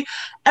industry,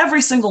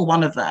 every single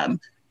one of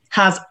them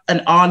has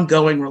an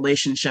ongoing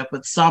relationship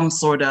with some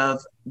sort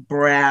of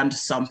brand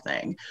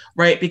something,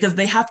 right? Because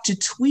they have to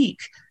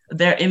tweak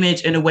their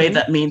image in a way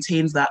that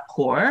maintains that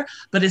core,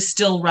 but is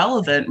still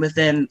relevant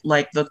within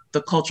like the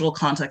cultural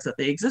context that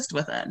they exist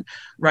within,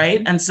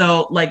 right? And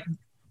so like,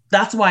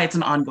 that's why it's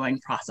an ongoing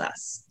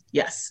process.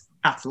 Yes,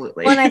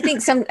 absolutely. Well, and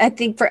I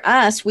think for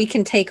us, we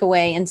can take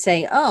away and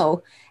say,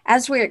 oh,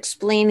 as we're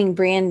explaining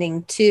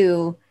branding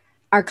to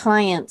our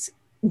clients,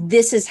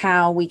 this is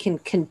how we can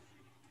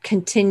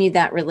continue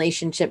that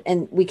relationship,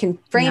 and we can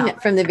frame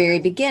it from the very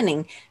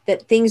beginning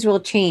that things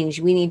will change.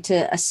 We need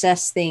to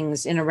assess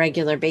things in a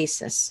regular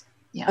basis.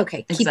 Yeah.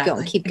 Okay. Keep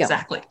going.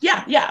 Exactly.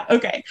 Yeah.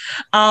 Okay.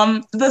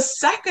 The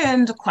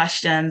second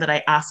question that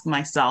I ask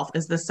myself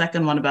is the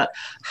second one about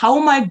how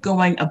am I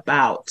going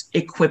about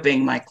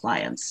equipping my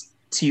clients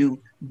to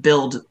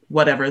build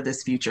whatever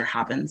this future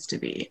happens to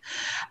be.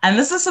 And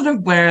this is sort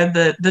of where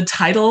the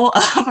title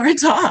of our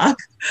talk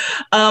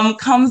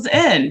comes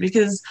in,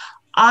 because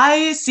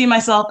I see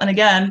myself, and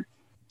again,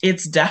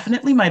 it's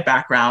definitely my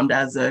background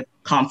as a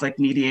conflict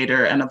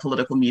mediator and a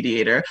political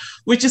mediator,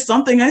 which is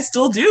something I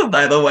still do,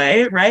 by the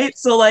way, right?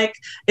 So like,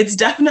 it's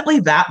definitely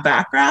that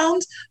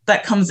background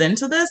that comes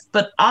into this,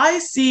 but I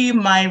see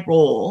my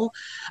role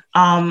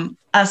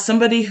as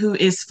somebody who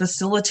is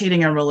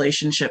facilitating a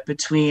relationship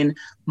between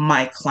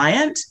my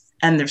client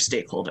and their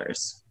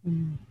stakeholders.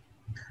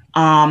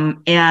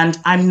 And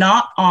I'm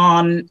not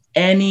on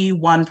any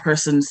one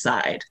person's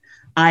side.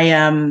 I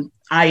am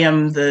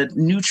the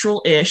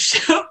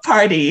neutral-ish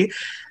party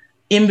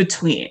in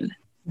between.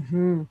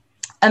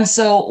 And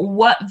so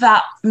what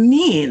that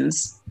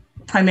means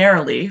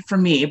primarily for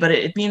me, but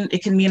it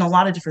can mean a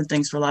lot of different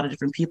things for a lot of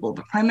different people,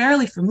 but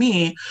primarily for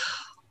me,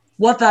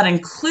 what that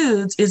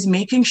includes is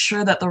making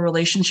sure that the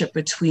relationship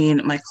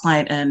between my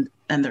client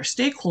and their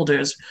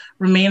stakeholders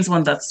remains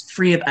one that's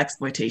free of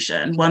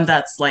exploitation, one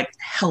that's like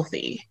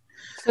healthy.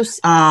 So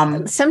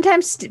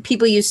sometimes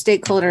people use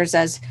stakeholders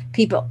as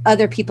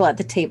other people at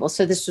the table.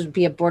 So this would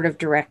be a board of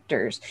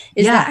directors.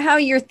 Is that how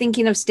you're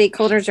thinking of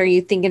stakeholders? Or are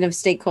you thinking of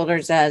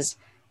stakeholders as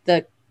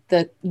the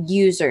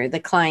user,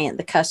 the client,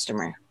 the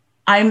customer?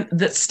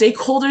 The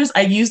stakeholders,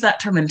 I use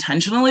that term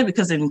intentionally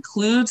because it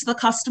includes the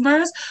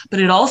customers, but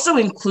it also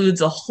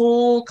includes a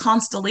whole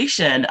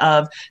constellation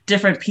of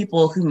different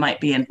people who might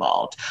be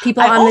involved.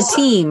 People on the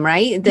team,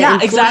 right?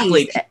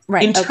 Exactly.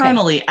 Right.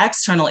 Internally,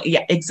 externally.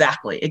 Yeah,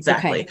 exactly.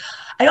 Okay.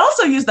 I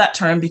also use that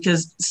term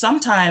because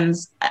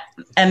sometimes,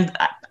 and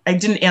I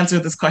didn't answer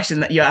this question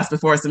that you asked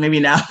before, so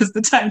maybe now is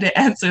the time to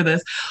answer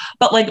this,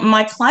 but like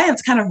my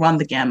clients kind of run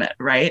the gamut,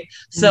 right?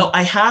 So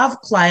I have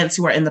clients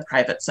who are in the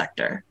private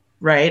sector,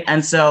 right?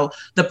 And so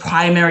the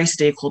primary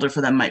stakeholder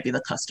for them might be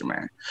the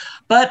customer.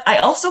 But I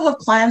also have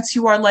clients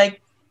who are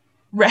like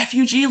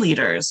refugee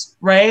leaders,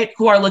 right?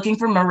 Who are looking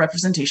for more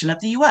representation at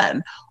the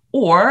UN.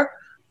 Or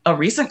a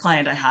recent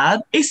client I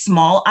had, a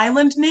small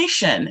island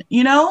nation,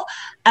 you know?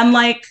 And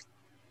like,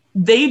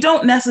 they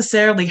don't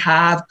necessarily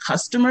have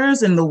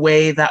customers in the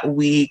way that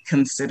we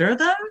consider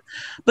them,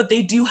 but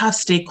they do have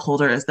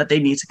stakeholders that they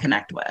need to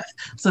connect with.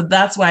 So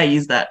that's why I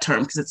use that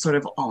term, because it's sort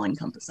of all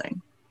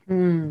encompassing.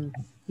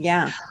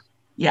 Yeah.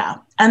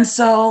 And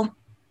so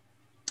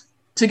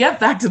to get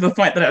back to the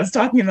point that I was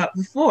talking about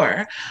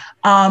before,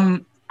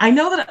 I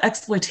know that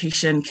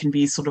exploitation can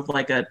be sort of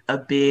like a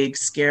big,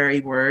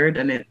 scary word,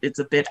 and it's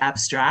a bit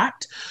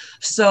abstract.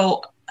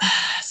 So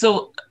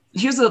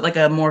here's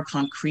a more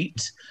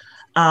concrete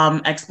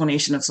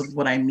explanation of sort of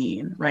what I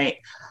mean, right?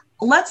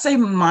 Let's say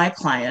my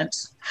client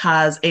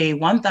has a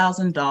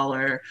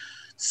 $1,000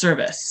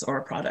 service or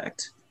a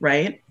product,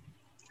 right?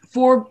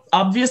 For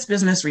obvious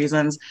business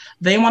reasons,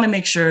 they want to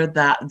make sure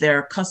that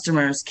their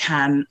customers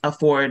can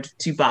afford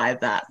to buy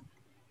that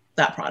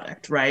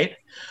product, right?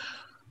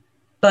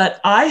 But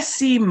I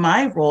see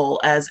my role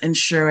as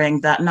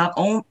ensuring not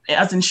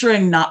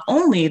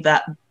only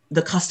that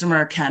the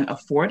customer can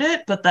afford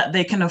it, but that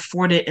they can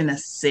afford it in a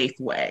safe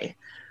way,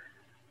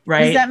 right?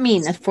 What does that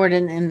mean, afford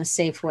it in a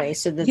safe way?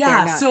 So that they're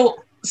not...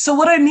 So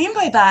what I mean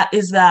by that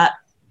is that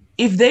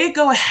if they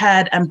go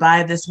ahead and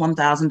buy this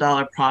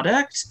 $1,000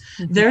 product,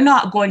 they're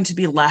not going to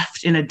be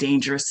left in a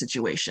dangerous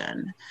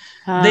situation.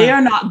 They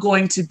are not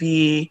going to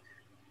be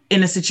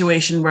in a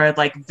situation where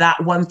like that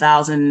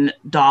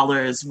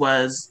 $1,000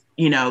 was,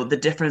 you know, the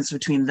difference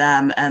between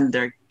them and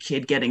their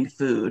kid getting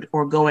food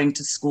or going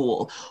to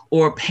school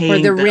or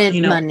paying the rent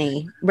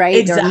money, right?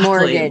 Exactly. Or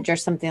mortgage or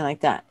something like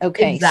that.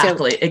 Okay.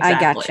 Exactly. I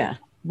gotcha.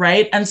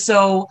 Right. And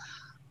so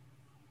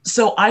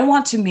I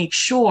want to make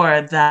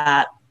sure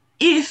that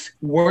if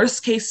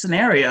worst case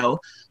scenario,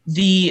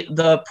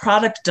 the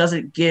product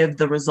doesn't give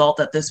the result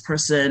that this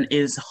person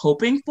is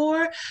hoping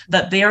for,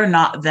 that they are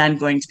not then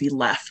going to be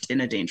left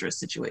in a dangerous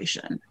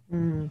situation.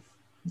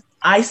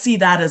 I see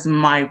that as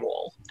my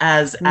role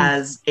as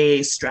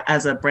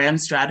a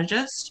brand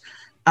strategist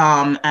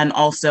And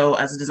also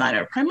as a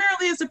designer,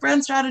 primarily as a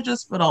brand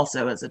strategist, but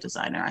also as a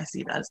designer. I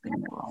see that as being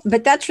the role.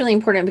 But that's really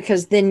important,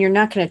 because then you're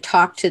not going to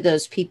talk to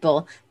those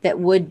people that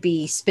would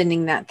be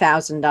spending that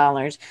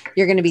 $1,000.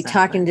 You're going to be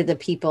talking to the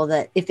people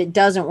that if it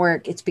doesn't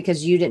work, it's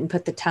because you didn't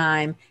put the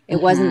time.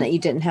 It wasn't that you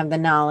didn't have the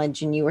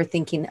knowledge and you were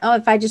thinking, oh,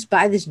 if I just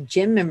buy this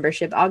gym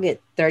membership, I'll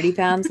get 30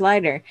 pounds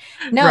lighter.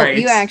 No,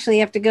 you actually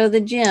have to go to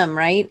the gym,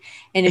 right?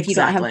 And if you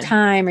don't have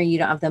time or you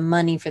don't have the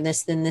money for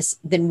this,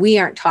 then we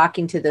aren't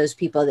talking to those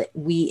people that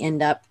we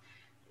end up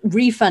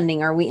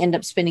refunding, or we end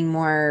up spending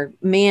more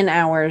man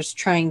hours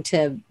trying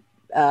to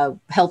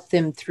help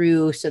them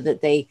through so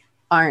that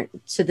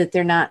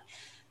they're not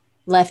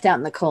left out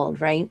in the cold,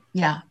 right?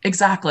 Yeah,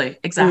 exactly.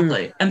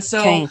 And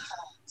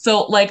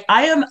so like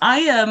I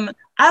am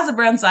as a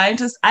brand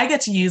scientist, I get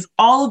to use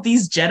all of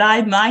these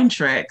Jedi mind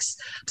tricks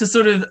to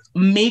sort of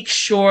make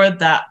sure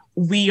that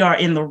we are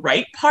in the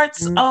right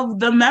parts of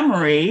the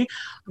memory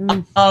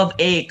of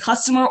a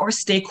customer or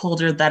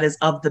stakeholder that is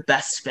of the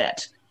best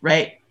fit,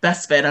 right?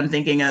 Best fit. I'm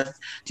thinking of,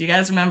 do you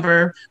guys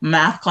remember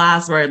math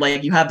class where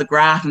like you have the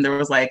graph and there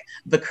was like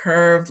the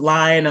curved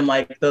line and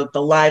like the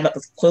line that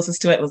was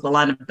closest to it was the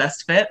line of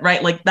best fit,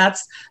 right? Like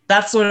that's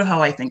sort of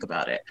how I think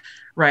about it,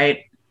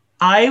 right?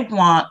 I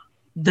want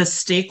the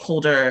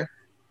stakeholder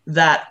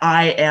that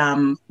I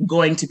am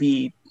going to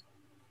be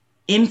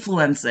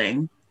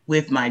influencing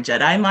with my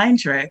Jedi mind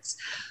tricks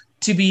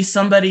to be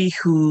somebody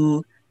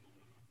who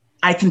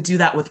I can do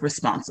that with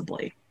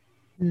responsibly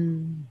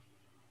and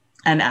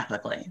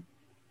ethically.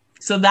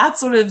 So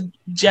that's sort of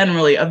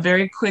generally a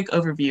very quick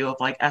overview of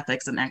like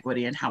ethics and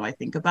equity and how I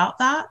think about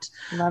that.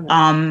 Love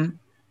it.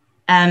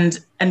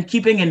 And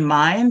keeping in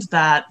mind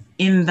that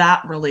in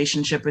that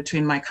relationship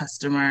between my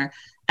customer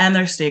and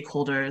their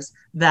stakeholders,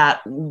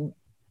 that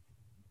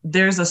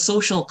there's a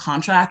social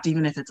contract,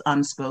 even if it's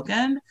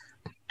unspoken.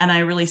 And I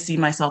really see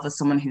myself as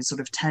someone who's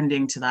sort of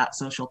tending to that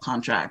social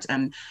contract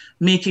and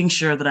making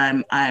sure that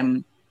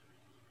I'm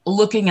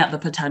looking at the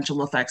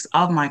potential effects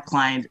of my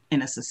client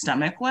in a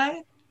systemic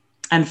way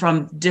and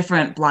from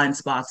different blind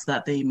spots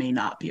that they may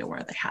not be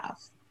aware they have.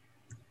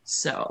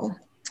 So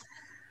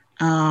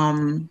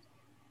I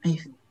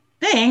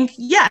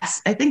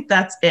think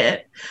that's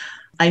it.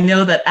 I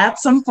know that at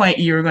some point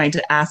you were going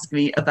to ask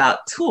me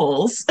about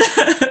tools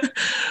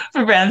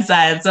for brand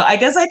science. So I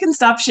guess I can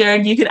stop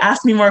sharing. You could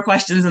ask me more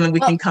questions and then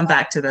we can come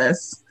back to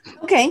this.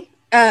 Okay.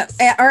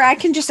 Or I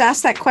can just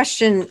ask that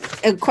question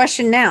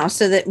now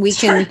so that we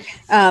can,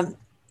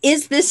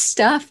 is this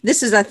stuff,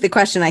 this is the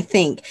question I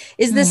think,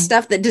 is this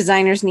stuff that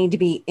designers need to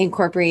be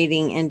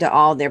incorporating into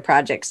all their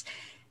projects?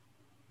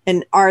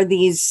 And are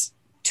these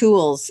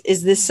tools,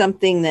 is this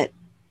something that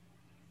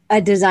a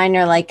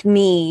designer like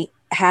me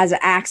has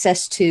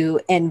access to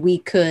and we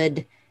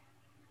could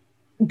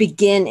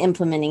begin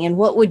implementing? And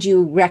what would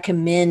you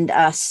recommend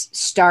us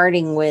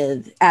starting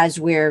with as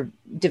we're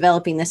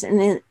developing this?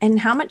 And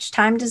how much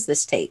time does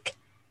this take?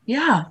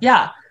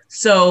 Yeah.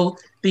 So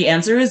the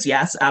answer is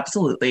yes,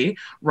 absolutely.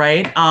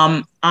 Right.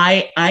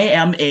 I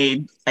am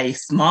a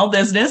small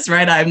business,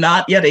 right? I'm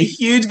not yet a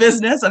huge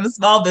business. I'm a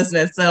small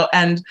business. So,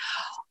 and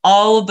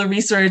all of the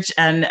research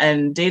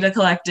and data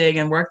collecting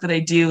and work that I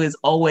do is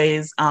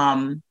always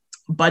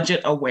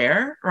budget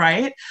aware,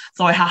 right?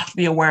 So I have to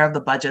be aware of the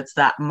budgets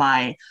that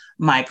my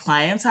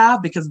clients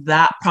have, because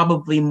that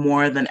probably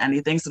more than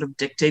anything sort of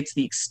dictates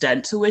the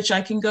extent to which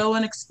I can go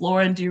and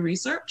explore and do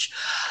research.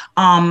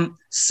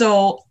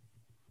 So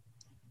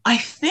I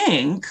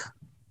think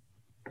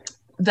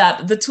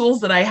that the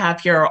tools that I have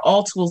here are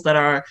all tools that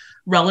are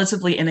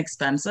relatively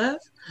inexpensive.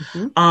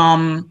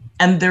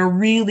 And they're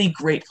really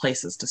great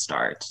places to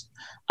start.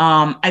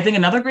 I think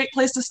another great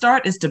place to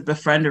start is to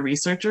befriend a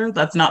researcher.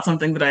 That's not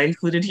something that I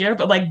included here,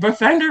 but like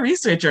befriend a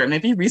researcher.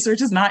 Maybe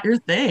research is not your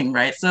thing,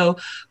 right? So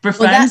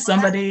befriend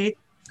somebody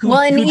who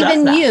and who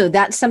even does that. you,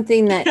 that's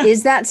something that,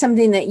 is that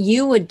something that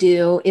you would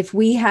do if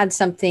we had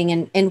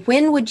something? And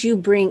when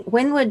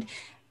would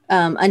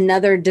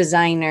another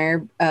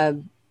designer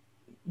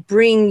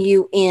bring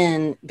you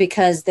in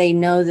because they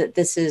know that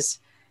this is,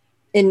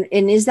 and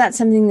is that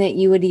something that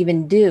you would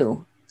even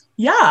do?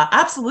 Yeah,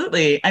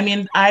 absolutely. I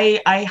mean,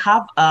 I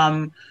have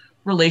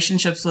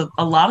relationships with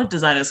a lot of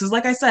designers because,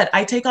 like I said,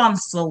 I take on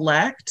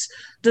select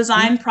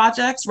design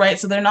projects, right?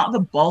 So they're not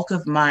the bulk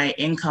of my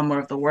income or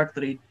of the work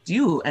that I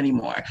do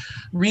anymore.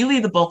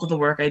 Really, the bulk of the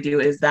work I do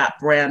is that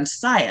brand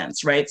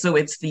science, right? So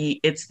it's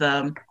looking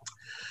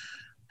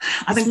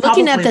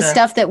at the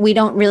stuff that we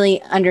don't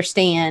really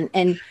understand,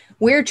 and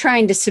we're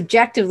trying to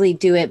subjectively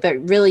do it, but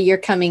really you're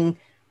coming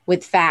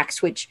with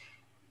facts, which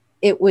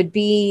it would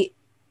be,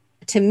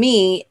 to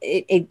me,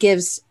 it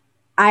gives,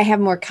 I have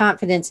more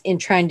confidence in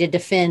trying to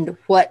defend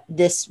what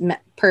this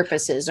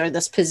purpose is or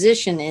this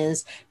position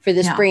is for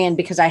this brand,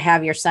 because I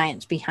have your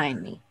science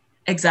behind me.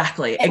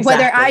 Exactly.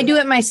 Whether I do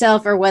it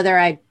myself or whether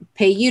I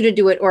pay you to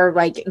do it or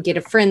like get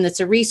a friend that's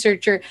a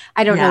researcher.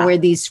 I don't know where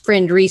these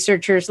friend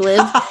researchers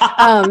live.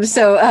 I was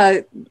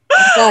going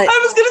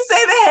to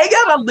say they hang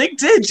out on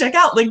LinkedIn. Check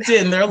out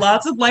LinkedIn. There are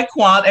lots of like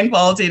quant and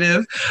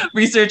qualitative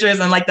researchers,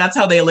 and like that's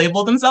how they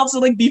label themselves. So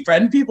like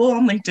befriend people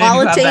on LinkedIn.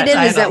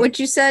 Qualitative, is that what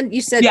you said?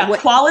 You said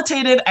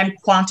qualitative and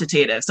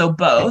quantitative. So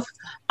both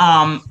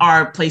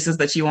are places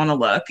that you want to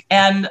look.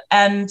 And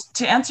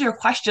to answer your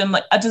question,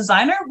 like a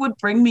designer would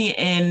bring me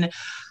in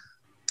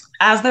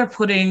as they're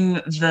putting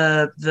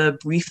the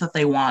brief that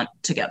they want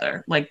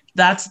together. Like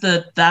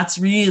that's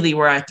really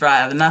where I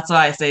thrive. And that's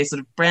why I say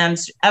sort of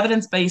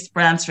evidence-based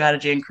brand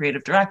strategy and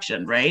creative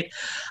direction, right?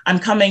 I'm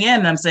coming in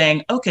and I'm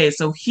saying, okay,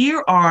 so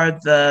here are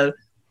the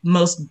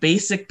most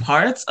basic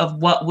parts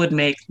of what would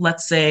make,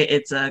 let's say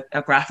it's a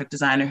graphic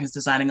designer who's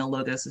designing a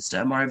logo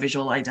system or a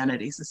visual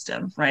identity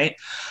system, right?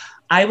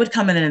 I would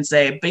come in and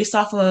say, based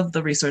off of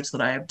the research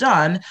that I have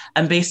done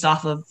and based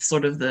off of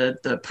sort of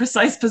the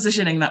precise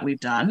positioning that we've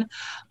done,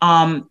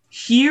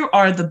 here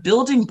are the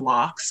building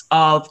blocks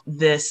of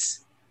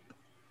this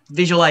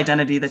visual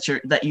identity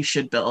that you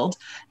should build.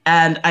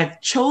 And I've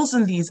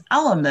chosen these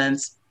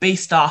elements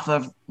based off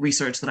of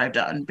research that I've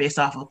done, based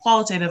off of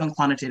qualitative and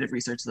quantitative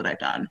research that I've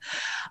done.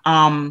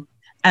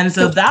 And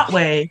so that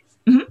way,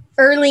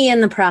 early in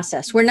the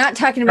process. We're not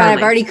talking about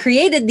I've already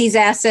created these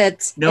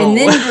assets and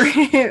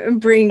then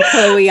bring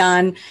Chloé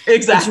on.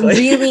 Exactly. It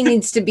really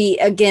needs to be,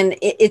 again,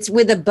 it's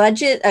with a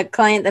budget, a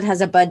client that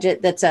has a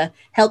budget that's a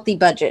healthy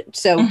budget.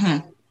 So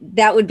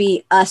that would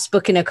be us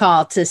booking a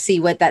call to see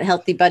what that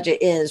healthy budget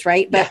is,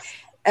 right? But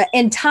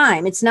and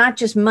time, it's not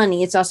just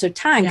money, it's also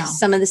time, because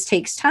some of this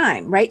takes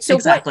time, right? So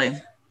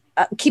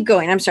keep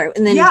going. I'm sorry.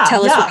 And then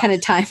tell us what kind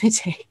of time it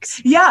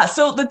takes. Yeah.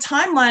 So the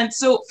timeline.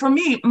 So for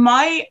me,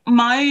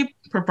 my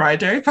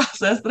proprietary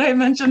process that I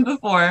mentioned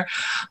before,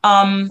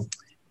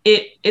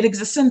 it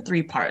exists in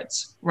 3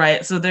 parts,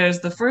 right? So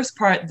there's the first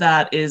part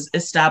that is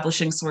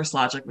establishing source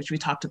logic, which we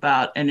talked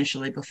about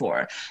initially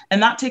before,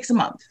 and that takes a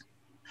month.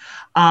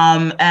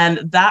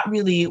 And that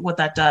really, what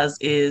that does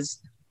is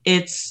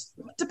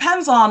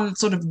depends on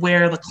sort of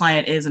where the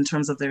client is in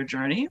terms of their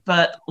journey,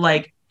 but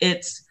like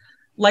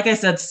I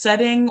said,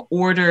 setting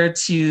order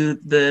to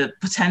the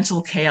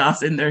potential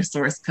chaos in their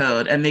source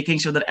code and making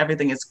sure that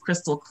everything is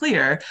crystal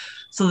clear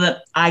so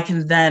that I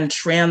can then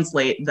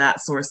translate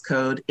that source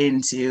code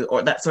and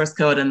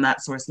that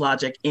source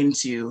logic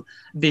into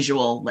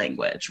visual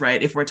language,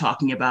 right? If we're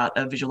talking about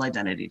a visual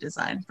identity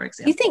design, for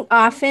example. You think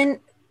often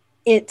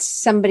it's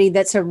somebody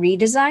that's a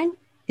redesign?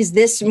 Is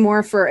this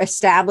more for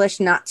established,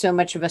 not so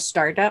much of a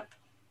startup?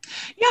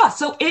 Yeah,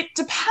 so it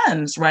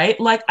depends, right?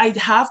 Like I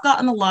have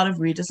gotten a lot of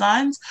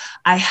redesigns.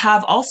 I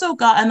have also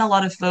gotten a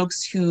lot of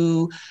folks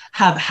who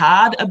have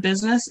had a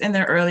business in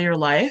their earlier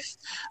life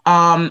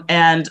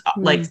and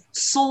like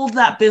sold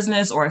that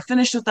business or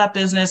finished with that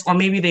business, or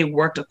maybe they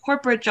worked a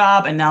corporate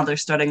job and now they're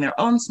starting their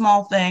own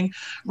small thing,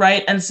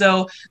 right? And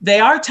so they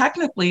are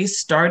technically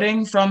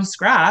starting from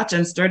scratch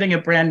and starting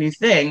a brand new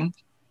thing,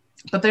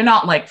 but they're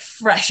not like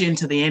fresh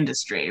into the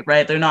industry,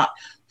 right? They're not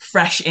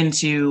fresh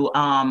into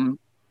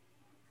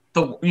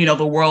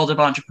the world of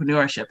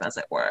entrepreneurship, as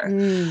it were.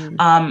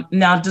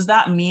 Now, does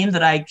that mean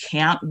that I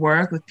can't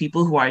work with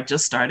people who are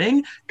just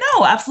starting?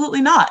 No, absolutely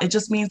not. It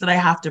just means that I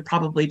have to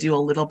probably do a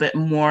little bit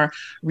more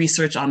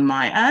research on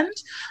my end,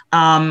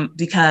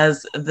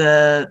 because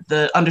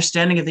the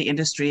understanding of the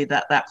industry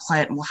that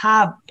client will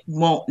have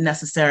won't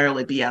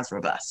necessarily be as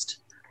robust.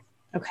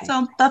 Okay.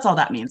 So that's all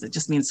that means. It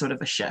just means sort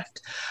of a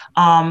shift.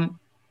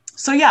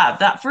 So yeah,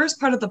 that first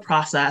part of the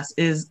process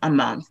is a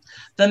month.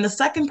 Then the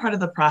second part of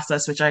the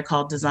process, which I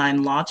call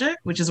design logic,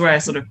 which is where I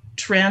sort of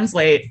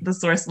translate the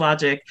source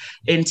logic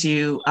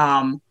into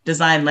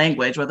design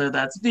language, whether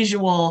that's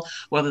visual,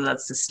 whether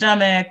that's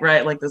systemic,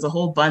 right? Like there's a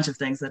whole bunch of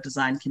things that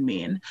design can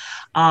mean.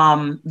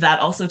 That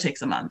also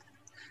takes a month.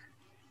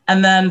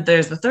 And then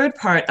there's the third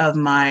part of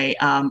my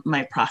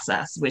my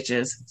process, which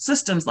is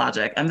systems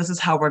logic. And this is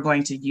how we're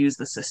going to use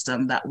the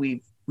system that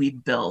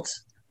we've built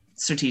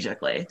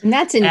strategically. And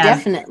that's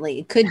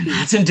indefinitely. Could be.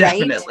 That's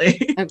indefinitely.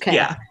 Right? Okay.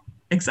 Yeah,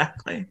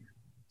 exactly.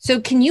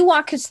 So can you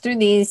walk us through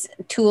these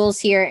tools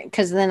here?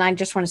 Because then I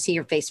just want to see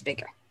your face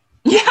bigger.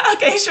 Yeah,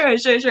 okay, sure.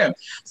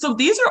 So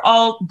these are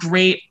all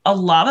great. A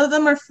lot of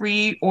them are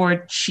free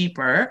or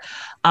cheaper.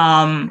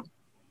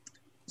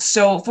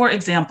 So for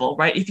example,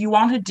 right, if you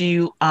want to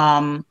do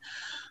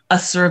a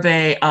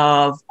survey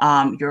of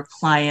your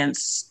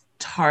client's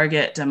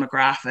target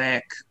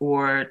demographic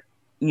or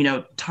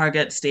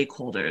target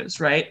stakeholders,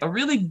 right? A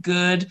really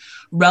good,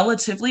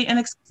 relatively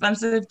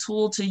inexpensive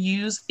tool to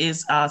use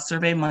is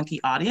SurveyMonkey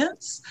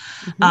Audience.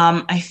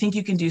 I think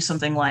you can do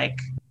something like,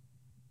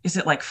 is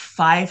it like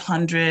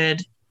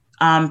 500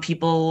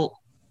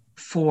 people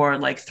for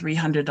like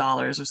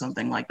 $300 or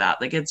something like that?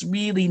 Like it's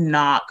really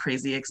not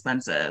crazy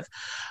expensive.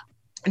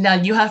 Now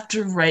you have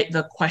to write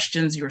the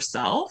questions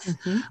yourself.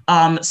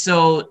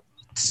 So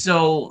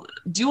So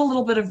do a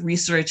little bit of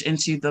research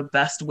into the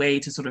best way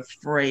to sort of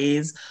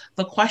phrase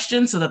the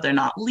question so that they're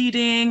not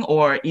leading,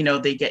 or,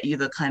 they get you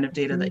the kind of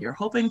data that you're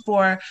hoping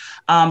for.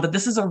 But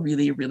this is a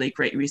really, really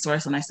great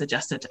resource, and I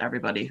suggest it to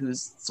everybody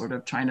who's sort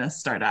of trying to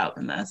start out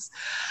in this.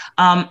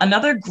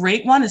 Another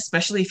great one,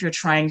 especially if you're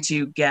trying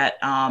to get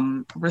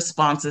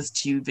responses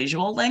to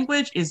visual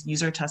language, is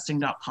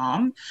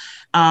usertesting.com.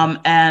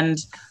 And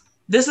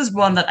this is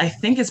one that I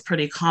think is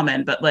pretty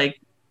common, but like,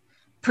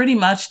 pretty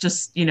much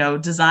just,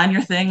 design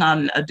your thing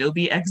on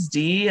Adobe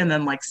XD and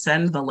then like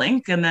send the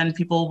link, and then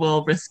people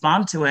will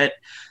respond to it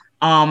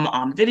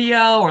on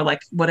video or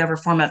like whatever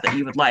format that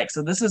you would like.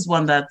 So this is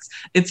one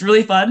it's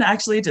really fun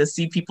actually to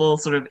see people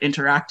sort of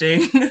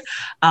interacting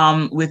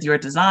with your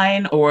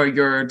design or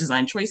your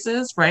design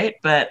choices, right?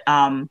 But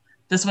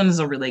this one is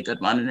a really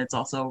good one, and it's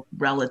also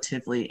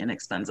relatively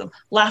inexpensive.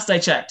 Last I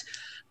checked,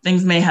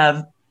 things may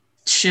have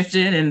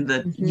shifted in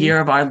the year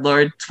of our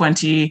Lord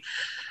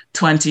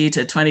 2020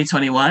 to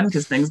 2021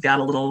 because things got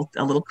a little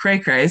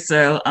cray.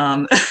 So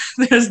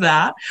there's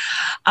that.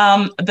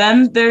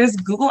 Then there's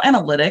Google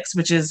Analytics,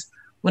 which is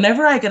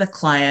whenever I get a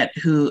client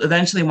who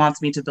eventually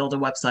wants me to build a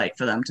website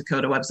for them, to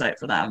code a website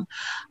for them,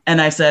 and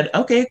I said,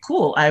 okay,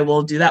 cool, I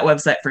will do that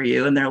website for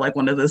you. And they're like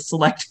one of the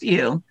select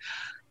few.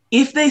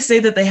 If they say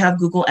that they have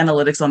Google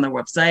Analytics on their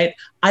website,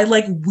 I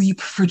like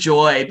weep for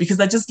joy because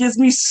that just gives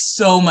me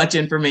so much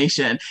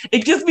information.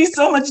 It gives me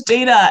so much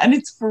data, and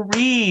it's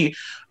free.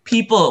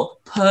 People,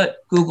 put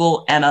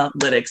Google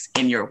Analytics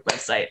in your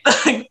website.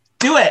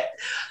 Do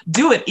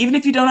it. Even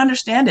if you don't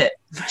understand it,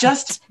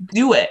 just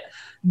do it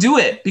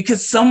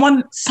because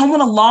someone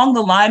along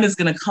the line is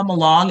going to come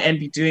along and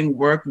be doing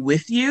work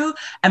with you,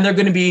 and they're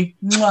going to be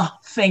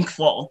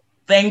thankful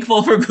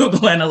for Google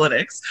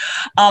Analytics.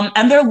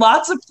 And there are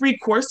lots of free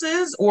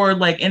courses or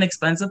like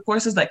inexpensive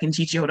courses that can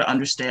teach you how to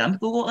understand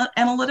Google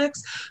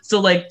Analytics.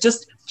 So like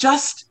just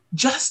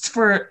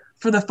for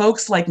the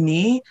folks like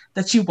me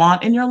that you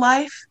want in your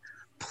life,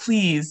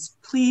 please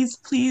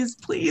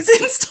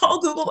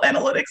install Google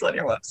Analytics on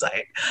your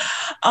website.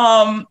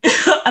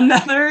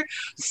 Another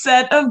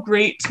set of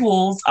great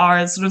tools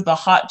are sort of the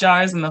hot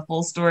jars and the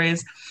full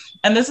stories.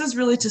 And this is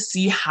really to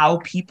see how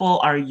people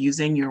are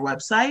using your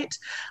website,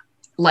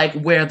 like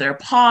where they're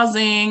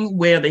pausing,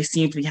 where they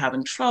seem to be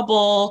having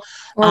trouble.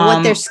 Or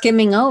what they're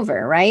skimming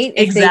over, right?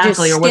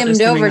 Exactly. If they just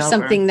skimmed over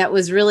something that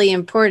was really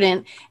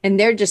important and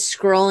they're just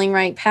scrolling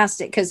right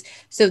past it.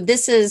 So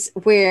this is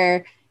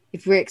where,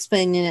 if we're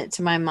explaining it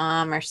to my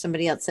mom or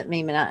somebody else that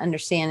may not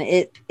understand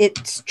it,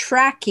 it's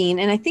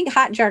tracking. And I think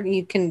Hotjar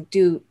you can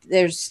do,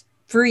 there's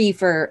free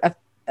for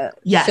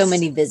yes. so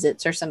many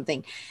visits or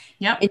something.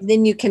 Yep. And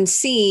then you can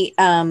see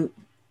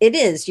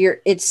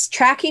it's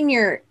tracking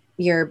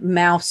your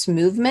mouse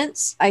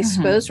movements, I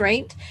suppose,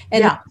 right?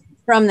 And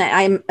from that,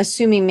 I'm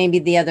assuming maybe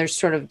the others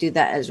sort of do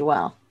that as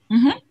well.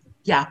 Mm-hmm.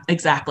 Yeah,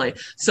 exactly.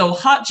 So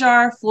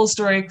Hotjar, Full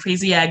Story,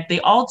 Crazy Egg,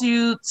 they all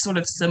do sort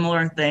of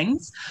similar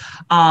things.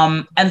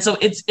 And so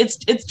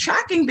it's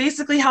tracking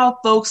basically how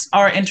folks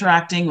are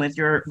interacting with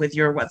your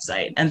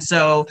website. And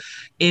so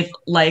if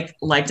like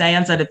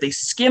Diane said, if they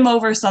skim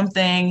over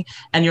something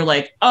and you're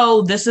like,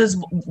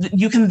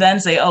 you can then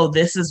say,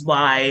 this is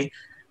why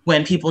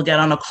when people get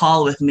on a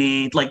call with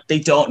me, like they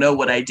don't know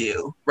what I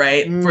do,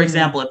 right? For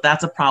example, if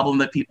that's a problem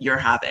that you're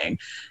having,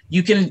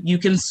 you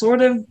can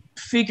sort of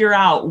figure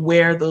out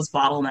where those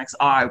bottlenecks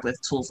are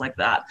with tools like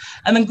that.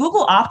 And then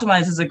Google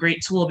Optimize is a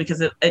great tool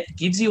because it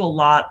gives you a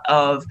lot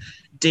of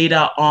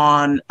data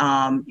on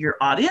your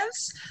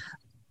audience,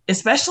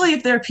 especially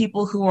if there are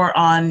people who are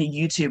on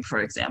YouTube, for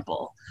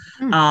example.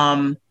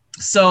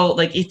 So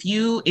like if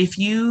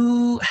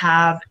you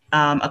have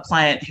a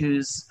client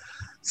whose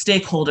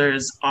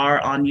stakeholders are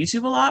on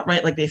YouTube a lot,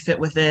 right? Like they fit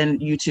within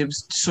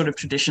YouTube's sort of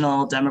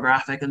traditional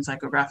demographic and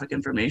psychographic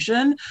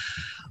information.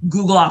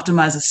 Google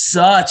Optimize is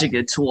such a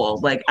good tool.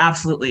 Like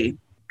absolutely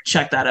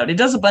check that out. It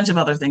does a bunch of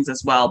other things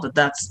as well, but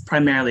that's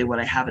primarily what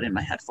I have it in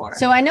my head for.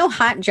 So I know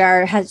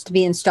Hotjar has to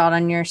be installed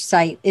on your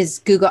site. Is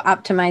Google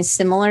Optimize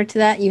similar to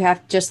that? You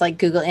have, just like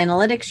Google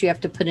Analytics, you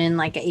have to put in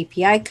like an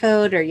API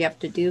code, or you have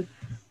to do...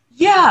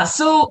 Yeah,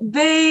 so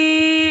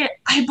I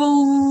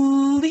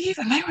believe,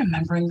 am I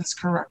remembering this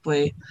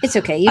correctly? It's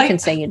okay. You can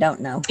say you don't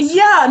know.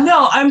 Yeah,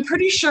 no, I'm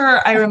pretty sure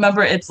I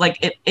remember it's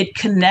like it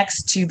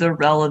connects to the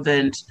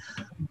relevant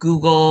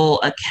Google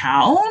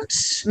account.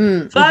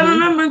 If I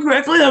remember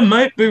correctly, I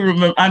might be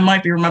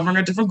remembering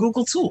a different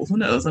Google tool. Who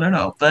knows? I don't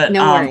know. But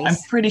no worries. I'm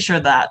pretty sure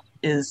that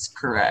is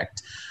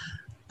correct.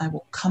 I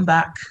will come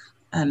back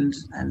and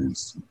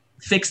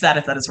fix that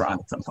if that is wrong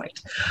at some point.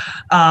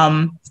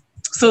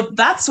 So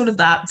that's sort of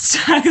that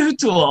stack of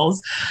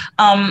tools.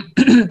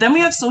 Then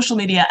we have social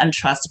media and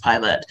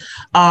Trustpilot.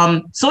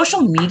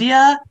 Social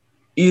media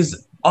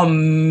is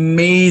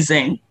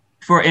amazing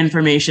for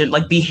information,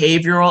 like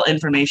behavioral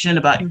information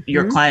about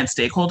your client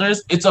stakeholders.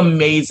 It's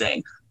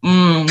amazing.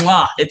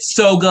 It's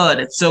so good.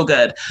 It's so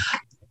good.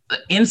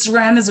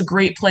 Instagram is a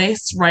great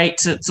place, right,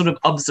 to sort of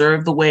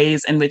observe the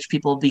ways in which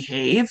people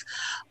behave.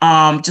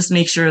 Just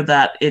make sure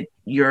that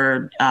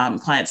your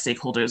client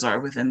stakeholders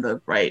are within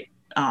the right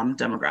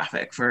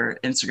demographic for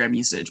Instagram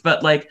usage,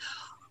 but like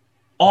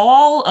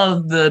all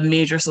of the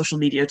major social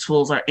media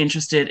tools are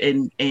interested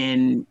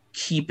in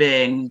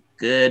keeping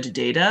good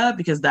data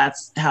because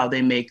that's how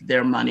they make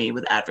their money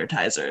with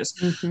advertisers.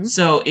 Mm-hmm.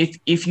 So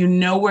if you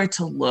know where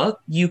to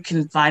look, you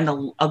can find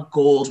a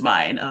gold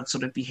mine of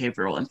sort of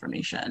behavioral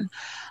information.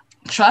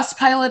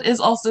 Trustpilot is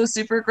also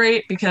super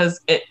great because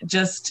it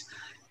just,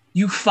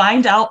 you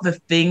find out the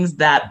things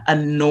that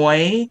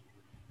annoy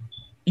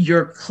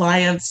your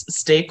clients'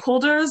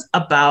 stakeholders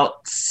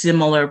about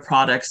similar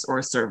products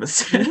or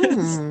services.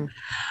 Mm.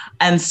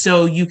 And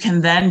so you can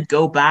then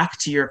go back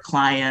to your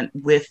client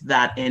with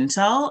that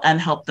intel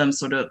and help them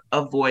sort of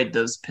avoid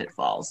those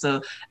pitfalls.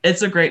 So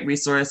it's a great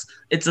resource.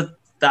 It's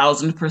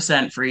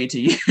 1,000% free to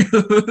use.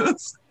 Oh,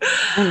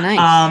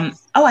 nice.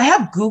 I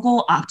have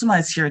Google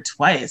Optimize here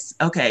twice.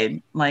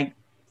 Okay, like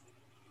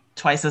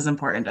twice as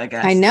important, I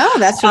guess. I know.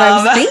 That's what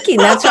I was thinking.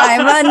 That's why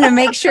I wanted to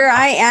make sure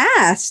I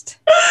asked.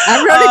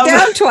 I wrote it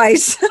down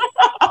twice.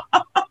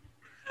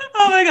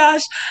 Oh my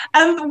gosh.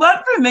 And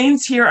what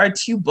remains here are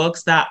two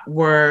books that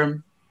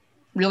were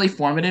really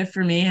formative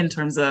for me in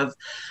terms of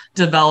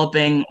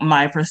developing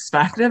my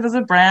perspective as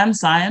a brand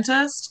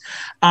scientist,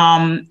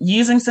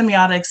 using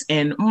semiotics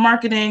in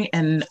marketing.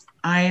 And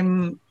I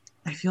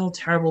feel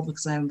terrible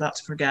because I'm about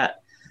to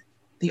forget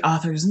the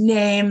author's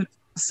name.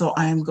 So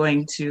I'm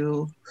going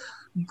to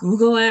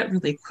Google it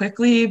really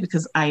quickly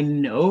because I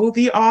know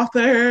the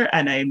author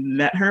and I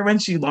met her when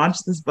she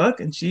launched this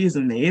book and she is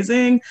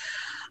amazing.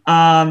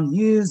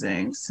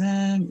 Using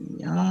semiotics.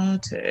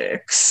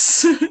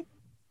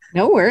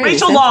 No worries.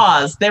 Rachel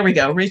Laws. There we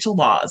go. Rachel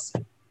Laws.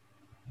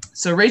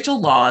 So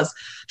Rachel Laws,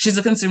 she's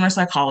a consumer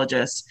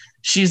psychologist.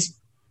 She's,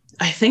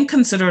 I think,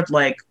 considered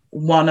like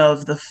one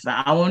of the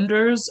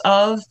founders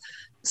of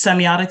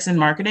semiotics in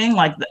marketing,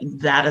 like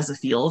that as a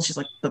field. She's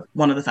like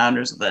one of the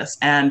founders of this.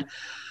 And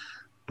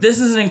this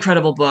is an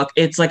incredible book.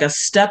 It's like a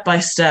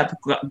step-by-step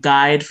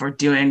guide for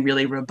doing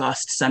really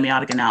robust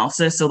semiotic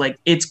analysis. So like,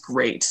 it's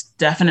great.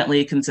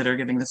 Definitely consider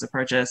giving this a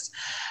purchase.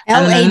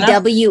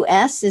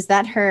 LAWS, is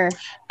that her?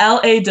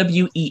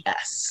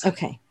 LAWES.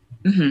 Okay.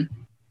 Mm-hmm.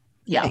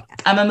 Yeah. Okay.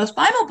 And then the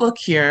final book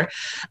here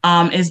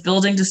is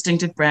Building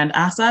Distinctive Brand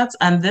Assets.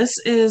 And this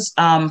is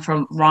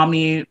from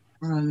Rami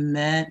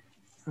Romanuik.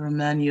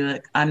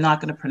 I'm not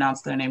going to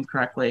pronounce their name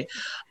correctly,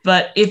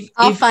 but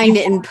I'll find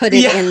it and put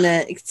it in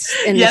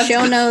the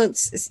show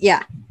notes.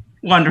 Yeah.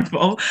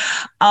 Wonderful.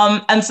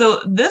 And so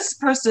this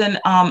person,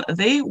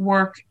 they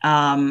work.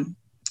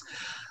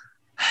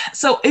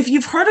 So if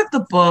you've heard of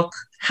the book,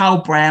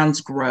 How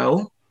Brands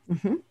Grow,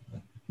 mm-hmm.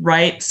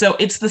 right? So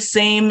it's the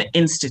same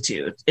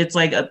institute. It's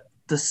like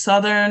the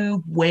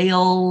Southern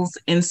Wales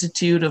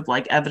Institute of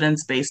like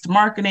evidence-based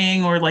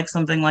marketing or like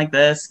something like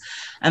this.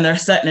 And they're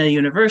set in a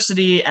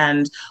university.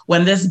 And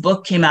when this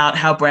book came out,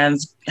 How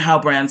Brands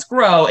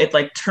Grow, it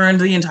like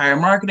turned the entire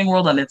marketing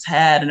world on its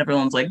head. And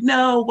everyone's like,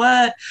 no,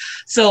 what?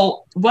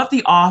 So what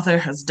the author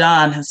has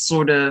done has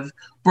sort of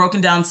broken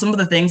down some of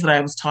the things that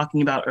I was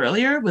talking about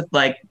earlier with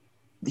like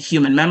the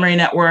human memory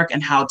network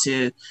and how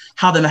the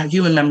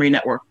human memory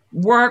network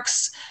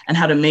works and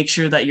how to make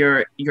sure that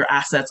your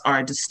assets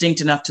are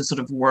distinct enough to sort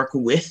of work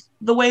with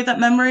the way that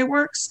memory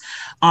works.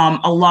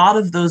 A lot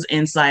of those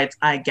insights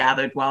I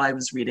gathered while I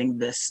was reading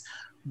this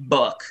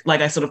book.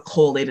 Like I sort of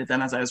collated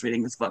them as I was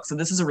reading this book. So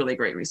this is a really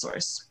great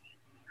resource.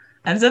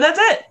 And so that's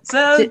it.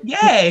 So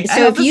yay.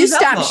 So if you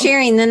stop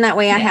sharing, then that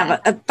way I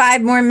have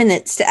 5 more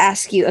minutes to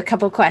ask you a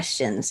couple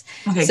questions.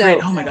 Okay,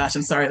 great. Oh my gosh,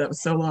 I'm sorry. That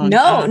was so long.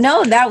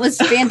 No, that was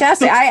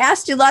fantastic. I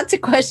asked you lots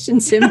of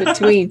questions in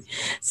between.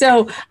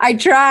 So I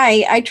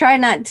try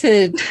not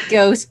to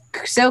go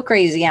so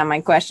crazy on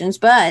my questions,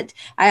 but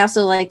I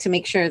also like to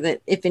make sure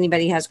that if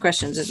anybody has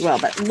questions as well.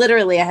 But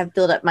literally I have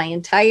filled up my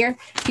entire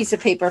piece of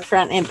paper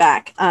front and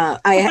back.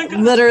 I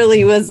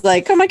literally was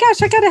like, oh my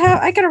gosh, I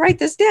gotta write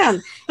this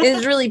down. It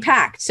is really packed.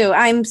 So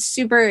I'm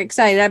super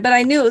excited, but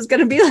I knew it was going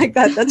to be like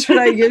that. That's what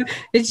I do.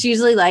 It's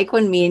usually like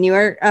when me and you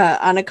are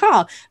on a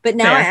call, but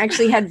now I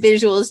actually had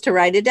visuals to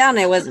write it down.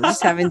 I wasn't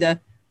just having to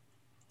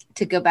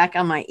go back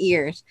on my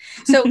ears.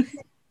 So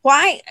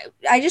why,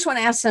 I just want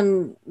to ask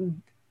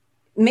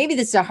maybe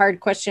this is a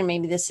hard question,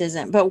 maybe this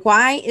isn't, but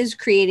why is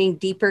creating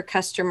deeper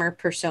customer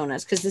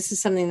personas, because this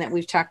is something that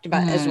we've talked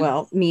about as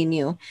well, me and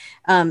you,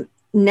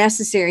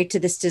 necessary to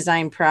this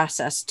design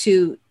process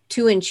to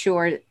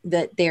ensure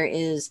that there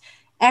is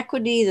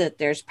equity, that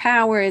there's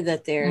power,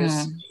 that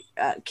there's,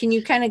 can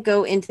you kind of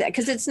go into that?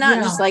 Because it's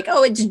not just like,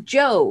 oh, it's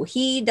Joe,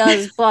 he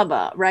does blah,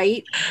 blah,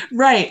 right?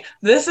 Right.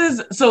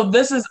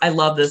 I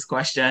love this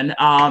question.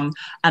 And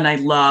I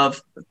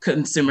love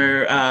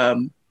consumer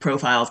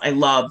profiles. I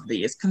love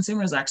these.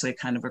 Consumer is actually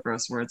kind of a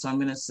gross word. So I'm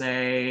going to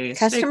say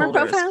customer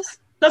profiles?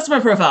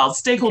 Customer profiles,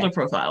 stakeholder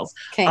profiles.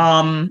 Okay.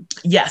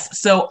 Yes.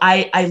 So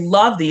I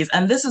love these.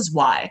 And this is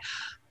why.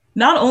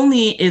 Not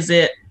only is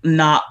it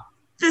not,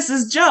 this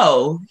is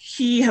Joe,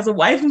 he has a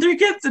wife and 3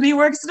 kids and he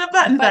works in a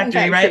button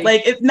factory, right?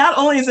 Like not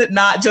only is it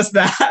not just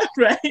that,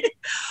 right?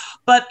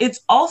 But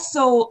it's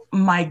also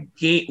my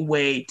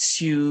gateway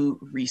to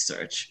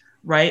research,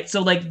 right?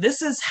 So like,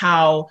 this is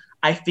how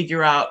I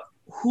figure out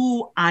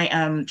who I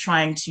am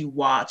trying to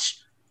watch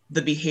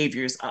the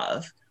behaviors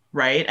of,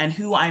 right? And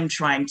who I'm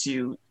trying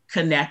to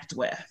connect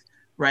with,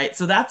 right?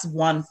 So that's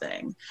one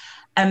thing.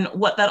 And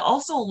what that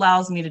also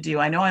allows me to do,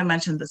 I know I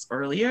mentioned this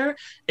earlier,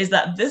 is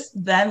that this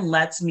then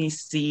lets me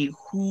see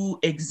who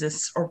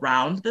exists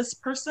around this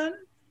person.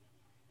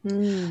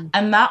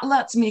 And that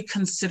lets me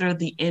consider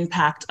the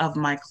impact of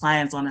my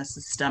clients on a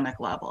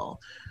systemic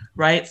level,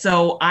 right?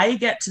 So I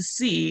get to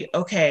see,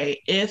 okay,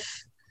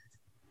 if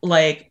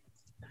like,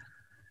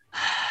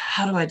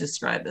 how do I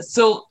describe this?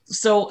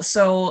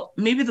 So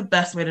maybe the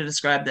best way to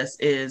describe this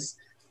is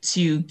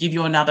to give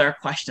you another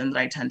question that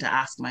I tend to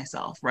ask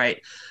myself,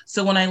 right?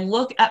 So when I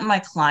look at my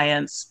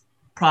client's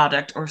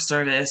product or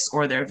service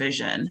or their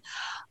vision,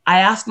 I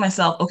ask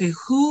myself, okay,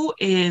 who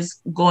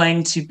is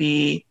going to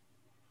be,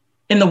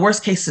 in the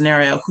worst case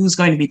scenario, who's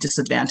going to be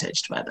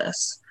disadvantaged by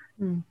this?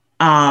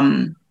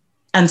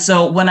 And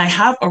so when I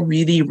have a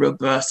really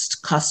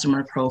robust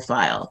customer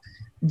profile,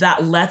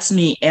 that lets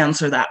me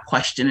answer that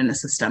question in a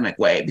systemic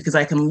way, because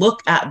I can look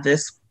at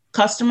this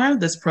customer,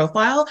 this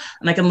profile,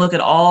 and I can look at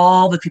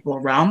all the people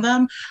around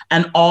them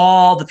and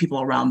all the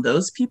people around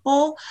those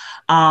people.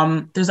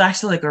 There's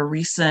actually like a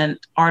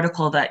recent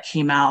article that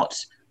came out,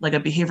 like a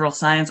behavioral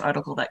science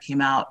article that came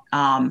out,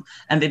 and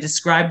they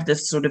described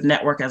this sort of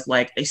network as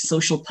like a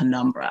social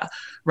penumbra,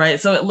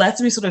 right? So it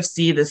lets me sort of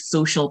see this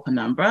social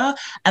penumbra,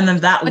 and then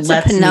that What's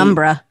lets a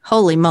penumbra?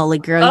 Holy moly,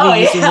 girl! Oh,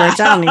 You're using words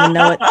I don't even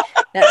know what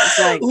that's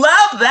like.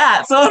 Love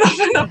that. So a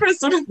penumbra is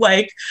sort of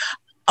like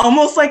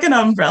almost like an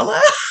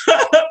umbrella.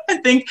 I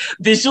think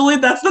visually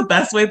that's the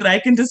best way that I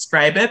can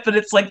describe it, but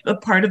it's like a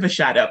part of a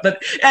shadow.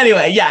 But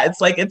anyway, yeah, it's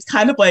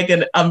kind of like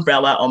an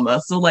umbrella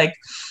almost. So like,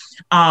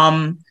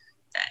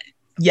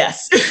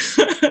 yes.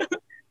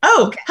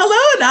 Oh, okay.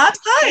 Hello, Nat.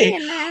 Hi. Hey,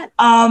 Nat.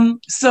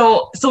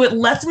 So it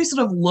lets me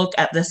sort of look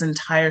at this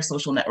entire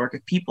social network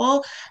of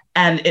people,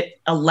 and it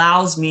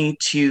allows me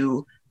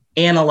to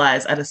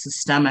analyze at a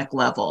systemic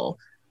level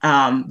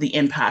the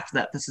impact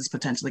that this is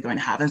potentially going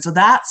to have. And so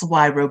that's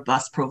why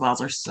robust profiles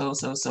are so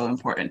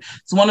important.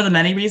 It's one of the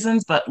many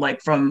reasons, but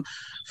like from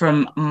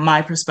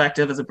my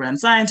perspective as a brand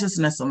scientist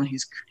and as someone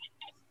who's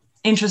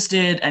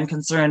interested and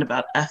concerned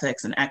about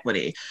ethics and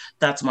equity,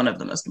 that's one of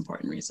the most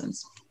important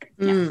reasons.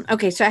 Yeah.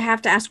 Okay, so I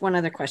have to ask one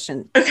other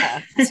question.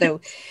 So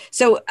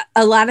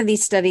a lot of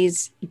these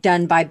studies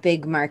done by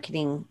big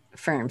marketing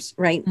firms,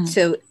 right?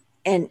 So,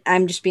 and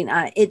I'm just being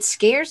honest, it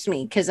scares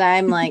me because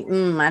I'm like,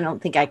 I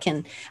don't think I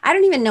can. I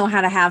don't even know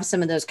how to have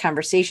some of those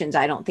conversations.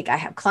 I don't think I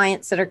have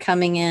clients that are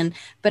coming in,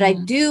 but I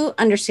do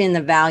understand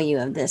the value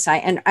of this.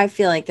 I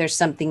feel like there's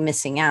something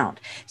missing out.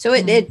 So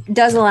it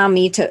does allow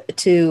me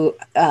to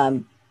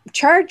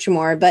charge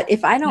more, but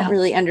if I don't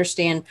really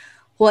understand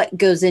what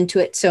goes into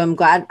it, so I'm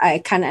glad I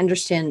kind of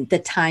understand the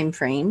time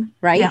frame,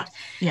 right?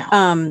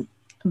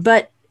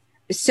 But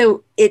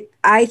so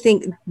I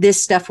think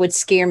this stuff would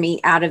scare me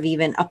out of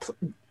even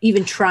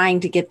trying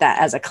to get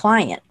that as a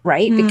client,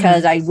 right?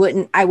 Because I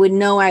would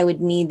know I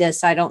would need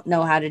this. I don't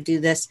know how to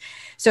do this.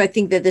 So I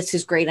think that this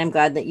is great. I'm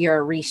glad that you're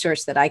a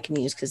resource that I can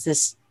use, because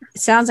this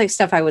sounds like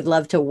stuff I would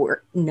love to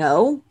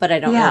know, but I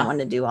don't really want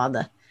to do all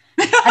the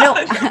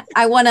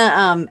I want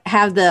to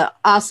have the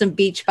awesome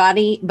beach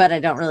body, but I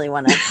don't really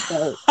want to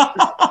go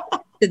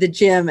to the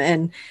gym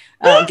and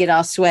get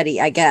all sweaty,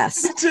 I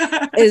guess,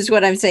 is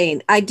what I'm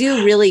saying. I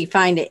do really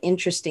find it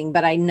interesting,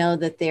 but I know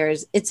that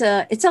it's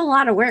a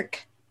lot of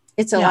work.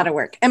 It's a lot of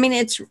work. I mean,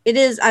 it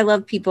is, I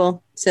love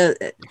people. So,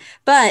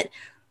 but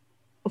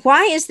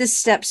why is this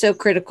step so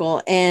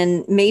critical?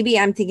 And maybe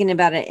I'm thinking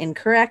about it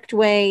incorrect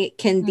way.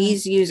 Can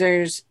these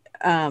user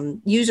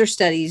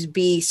studies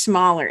be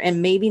smaller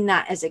and maybe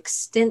not as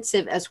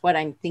extensive as what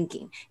I'm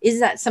thinking? Is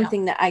that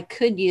something that I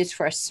could use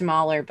for a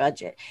smaller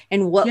budget?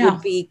 And what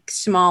would be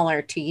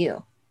smaller to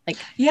you? Like,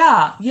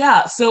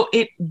 so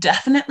it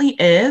definitely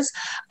is.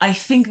 I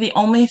think the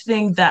only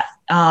thing that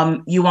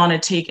you want to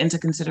take into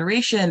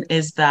consideration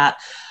is that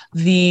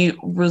the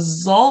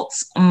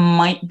results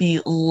might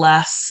be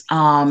less,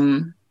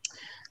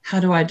 how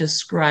do I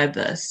describe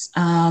this?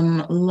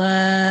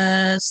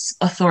 Less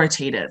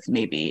authoritative,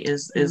 maybe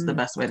is the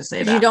best way to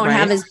say that. You don't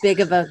have as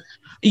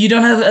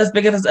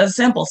big of a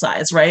sample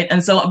size, right?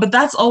 And so, but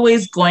that's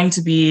always going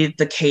to be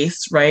the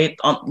case, right?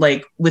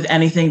 Like with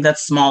anything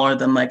that's smaller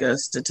than like a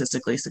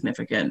statistically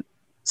significant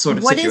sort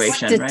of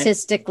situation. What is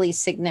statistically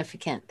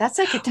significant? That's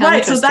like a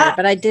tongue twister,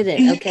 but I did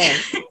it. Okay.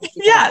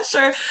 Yeah,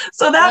 sure.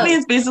 So that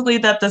means basically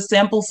that the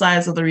sample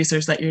size of the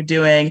research that you're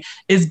doing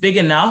is big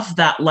enough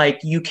that like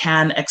you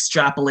can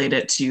extrapolate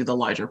it to the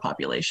larger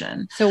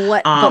population. So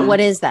what, but what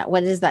is that?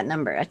 What is that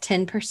number? A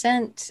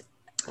 10%?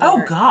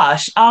 Oh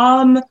gosh.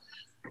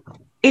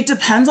 It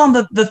depends on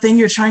the thing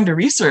you're trying to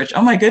research.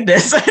 Oh my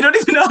goodness. I don't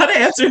even know how to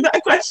answer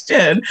that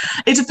question.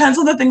 It depends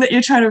on the thing that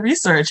you're trying to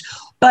research.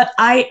 But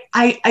I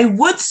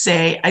would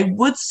say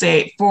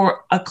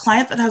for a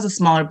client that has a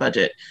smaller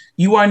budget,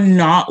 you are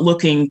not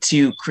looking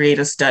to create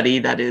a study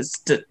that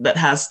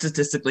has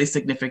statistically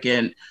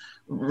significant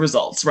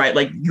results, right?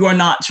 Like you're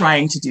not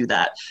trying to do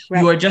that.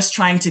 Right. You are just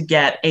trying to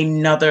get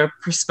another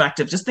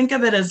perspective. Just think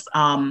of it as,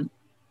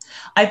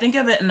 I think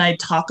of it and I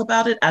talk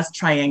about it as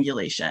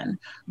triangulation,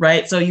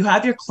 right? So you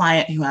have your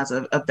client who has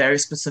a very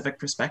specific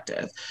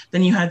perspective.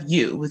 Then you have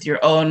you with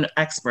your own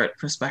expert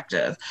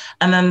perspective.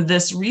 And then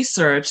this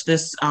research,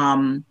 this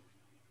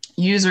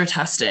user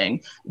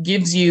testing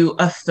gives you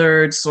a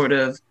third sort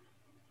of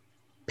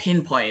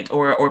pinpoint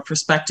or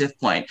perspective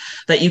point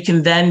that you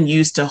can then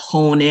use to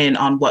hone in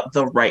on what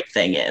the right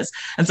thing is.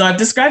 And so I've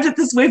described it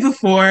this way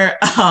before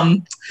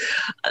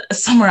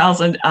somewhere else.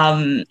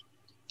 And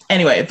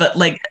anyway, but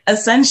like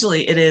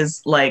essentially it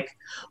is like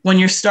when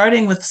you're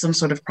starting with some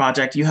sort of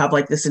project, you have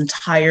like this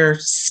entire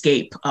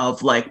scape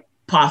of like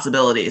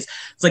possibilities.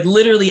 It's like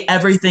literally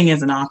everything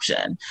is an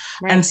option.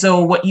 Right. And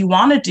so what you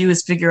want to do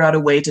is figure out a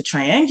way to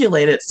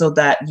triangulate it so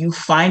that you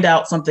find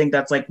out something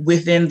that's like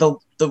within the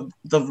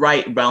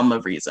right realm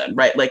of reason,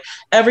 right? Like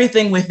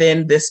everything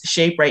within this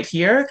shape right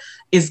here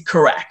is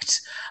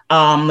correct.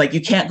 Like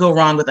you can't go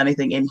wrong with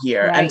anything in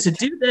here. Right. And to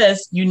do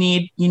this, you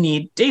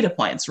need data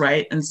points,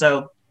 right? And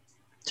so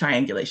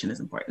triangulation is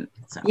important.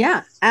 So.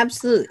 Yeah,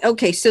 absolutely.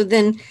 Okay, so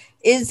then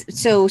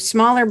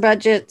smaller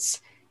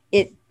budgets,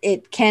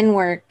 it can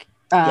work.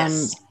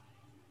 Yes.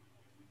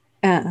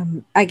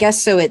 I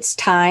guess so. It's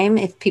time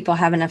if people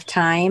have enough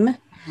time.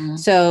 Mm-hmm.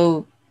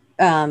 So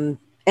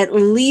at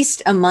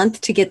least a month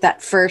to get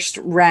that first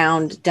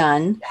round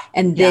done,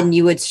 and then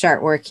you would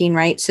start working,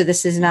 right? So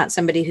this is not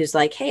somebody who's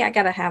like, "Hey, I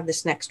got to have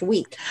this next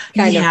week."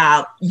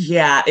 Yeah.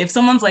 If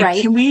someone's like,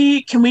 right? "Can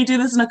we do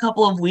this in a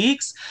couple of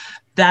weeks?"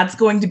 That's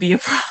going to be a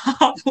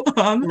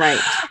problem, right?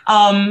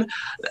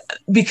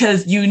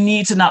 Because you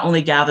need to not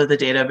only gather the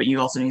data, but you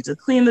also need to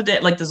clean the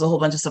data. Like there's a whole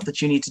bunch of stuff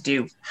that you need to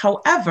do.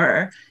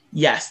 However,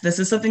 yes, this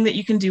is something that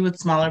you can do with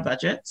smaller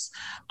budgets.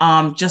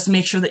 Just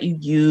make sure that you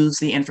use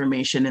the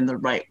information in the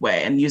right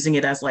way, and using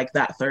it as like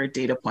that third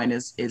data point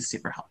is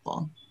super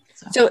helpful.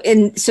 So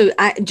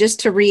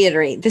just to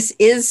reiterate, this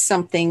is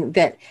something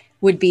that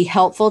would be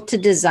helpful to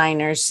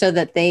designers so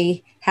that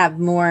they have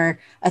more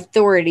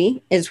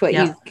authority, is what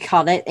you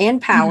called it,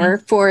 and power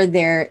for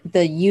the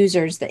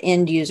users, the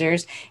end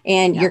users.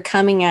 And you're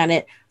coming at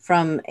it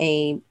from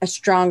a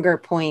stronger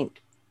point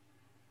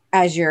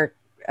as you're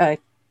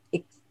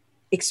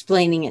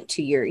explaining it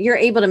to you're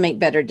able to make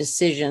better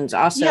decisions.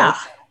 Also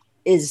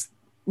is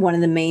one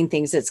of the main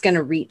things that's going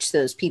to reach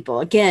those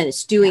people. Again,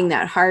 it's doing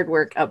that hard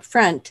work up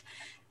front,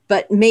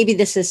 but maybe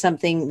this is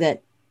something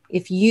that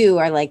if you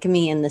are like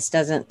me and this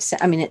doesn't,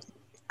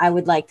 I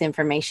would like the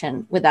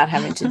information without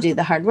having to do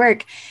the hard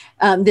work.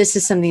 This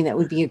is something that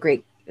would be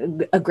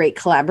a great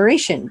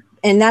collaboration.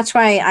 And that's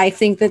why I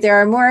think that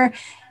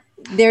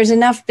there's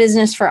enough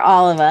business for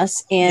all of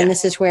us. And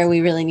this is where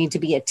we really need to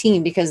be a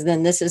team, because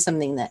then this is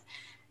something that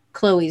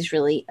Chloe's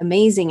really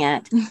amazing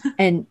at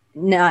and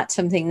not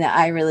something that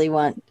I really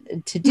want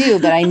to do,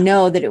 but I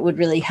know that it would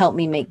really help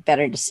me make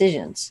better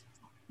decisions.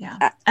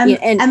 Yeah.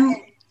 And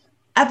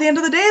at the end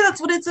of the day, that's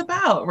what it's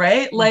about,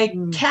 right? Like,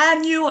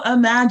 can you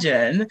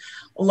imagine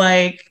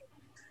like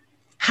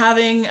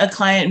having a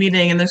client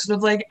meeting and they're sort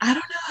of like, I don't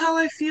know how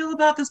I feel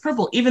about this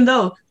purple, even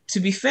though, to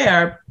be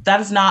fair, that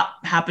has not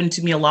happened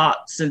to me a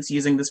lot since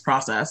using this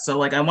process. So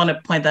like, I want to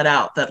point that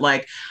out, that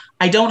like,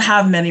 I don't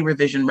have many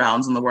revision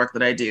rounds in the work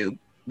that I do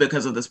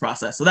because of this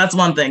process. So that's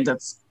one thing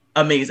that's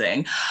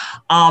amazing.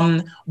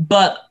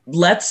 But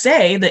let's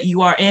say that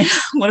you are in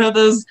one of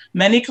those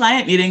many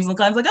client meetings and the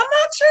client's like, I'm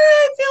not sure how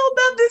I feel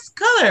about this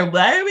color.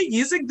 Why are we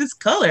using this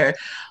color?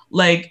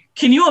 Like,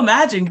 can you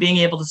imagine being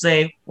able to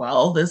say,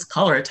 well, this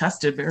color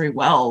tested very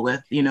well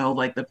with,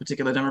 like the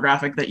particular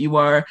demographic that you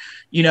are,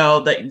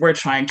 that we're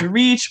trying to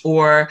reach,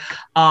 or,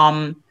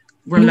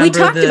 we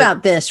talked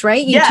about this,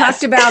 right? You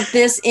talked about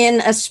this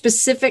in a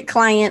specific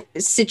client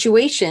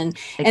situation,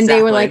 and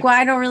they were like, well,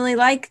 I don't really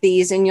like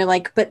these. And you're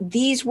like, but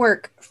these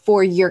work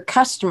for your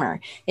customer.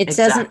 It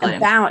doesn't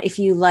about if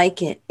you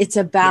like it. It's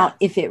about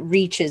if it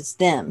reaches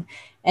them.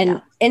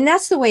 And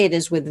that's the way it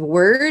is with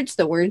words,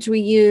 the words we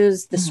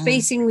use, the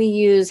spacing we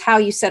use, how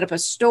you set up a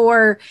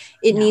store.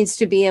 It needs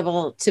to be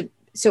able to,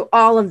 so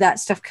all of that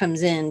stuff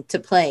comes in to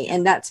play.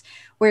 And that's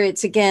where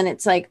it's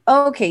like,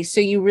 oh, okay, so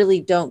you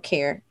really don't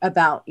care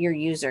about your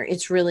user.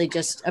 It's really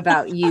just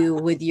about you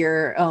with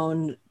your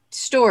own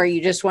store.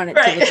 You just want it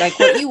to look like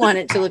what you want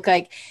it to look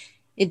like.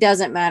 It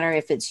doesn't matter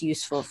if it's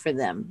useful for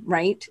them,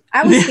 right?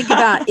 I was thinking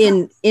about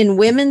in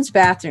women's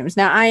bathrooms.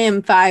 Now, I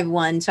am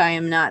 5'1", so I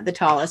am not the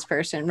tallest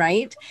person,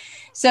 right?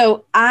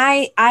 So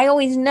I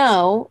always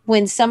know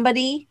when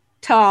somebody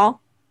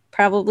tall,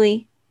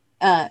 probably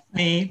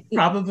me,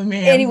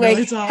 anyway,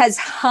 really has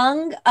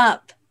hung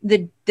up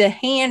the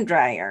hand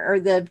dryer or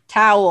the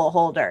towel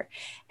holder,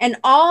 and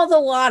all the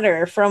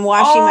water from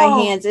washing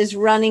my hands is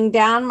running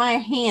down my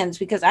hands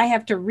because I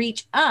have to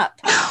reach up,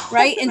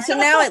 right? And so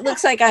now it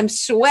looks like I'm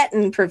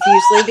sweating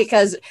profusely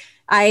because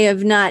I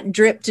have not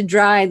dripped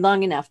dried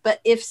long enough.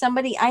 But if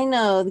somebody I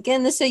know,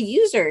 again, this is a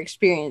user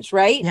experience,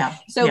 right? Yeah.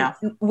 So Yeah.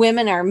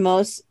 women are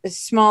most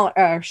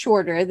smaller,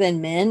 shorter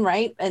than men,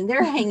 right? And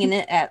they're hanging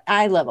it at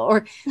eye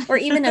level, or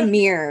even a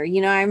mirror.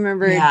 You know, I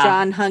remember Yeah.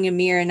 John hung a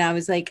mirror, and I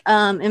was like,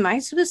 am I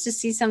supposed to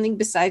see something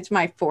besides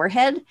my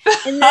forehead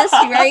in this?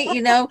 Right?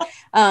 You know,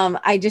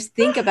 I just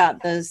think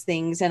about those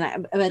things,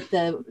 and but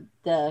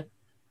the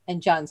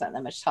and John's not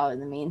that much taller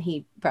than me, and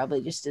he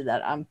probably just did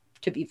that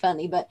to be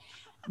funny, but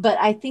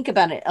I think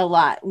about it a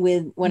lot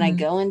with when I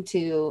go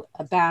into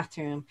a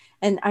bathroom,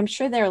 and I'm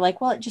sure they're like,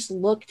 well, it just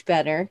looked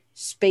better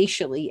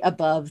spatially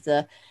above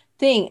the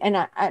thing. And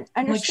I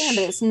understand,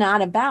 but it's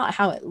not about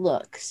how it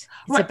looks.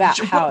 It's about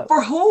how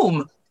for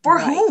whom? For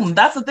right. whom?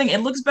 That's the thing. It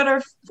looks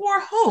better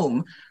for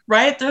whom,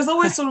 right? There's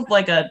always sort of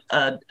like a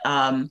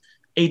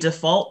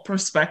default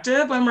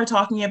perspective when we're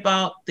talking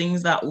about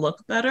things that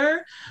look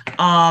better.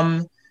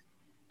 And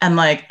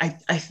like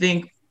I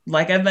think,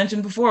 like I've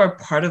mentioned before,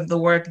 part of the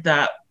work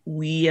that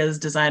we as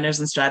designers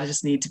and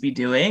strategists need to be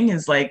doing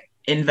is like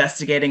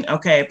investigating,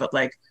 okay, but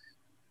like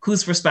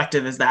whose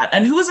perspective is that?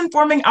 And who is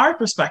informing our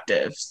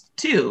perspectives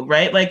too,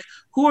 right? Like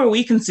who are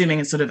we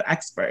consuming as sort of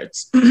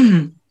experts?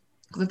 Because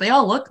if they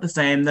all look the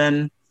same,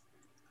 then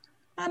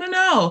I don't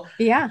know.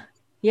 Yeah.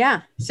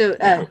 Yeah. So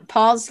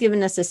Paul's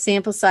given us a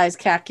sample size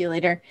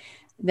calculator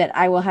that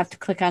I will have to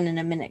click on in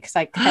a minute because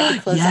I had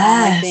to close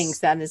all my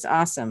things. That is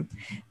awesome.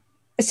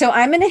 So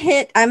I'm going to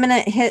hit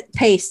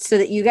paste so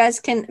that you guys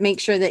can make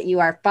sure that you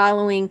are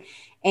following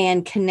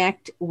and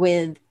connect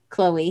with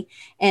Chloé.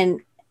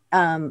 And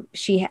I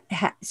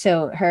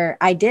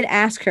did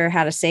ask her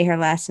how to say her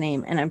last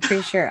name, and I'm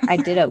pretty sure I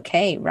did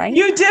okay, right?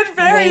 You did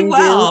very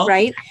well.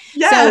 Right?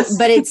 Yes. So,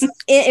 but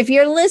if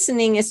you're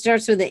listening, it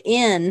starts with an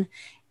N,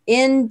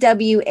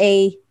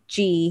 Nwag.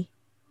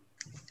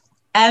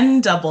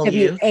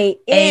 Nwang.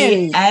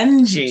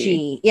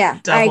 Yeah.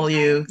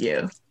 W.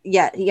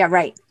 Yeah,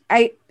 right.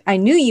 I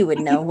knew you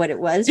would know what it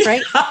was,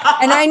 right?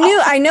 And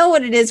I know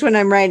what it is when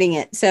I'm writing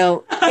it.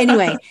 So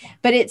anyway,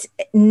 but it's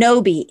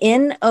Nobi,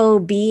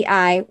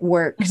 Nobi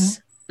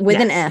works with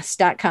an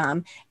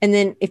S.com. And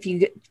then if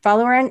you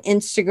follow her on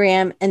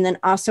Instagram and then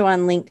also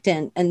on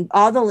LinkedIn, and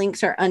all the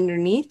links are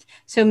underneath.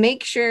 So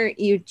make sure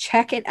you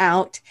check it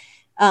out,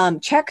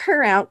 check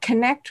her out,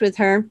 connect with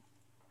her.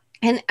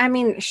 And I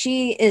mean,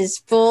 she is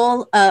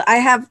full. I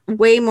have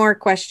way more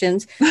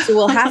questions, so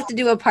we'll have to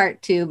do a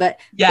part 2. But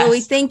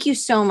Chloé, thank you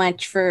so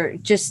much for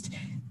just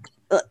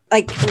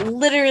like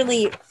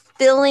literally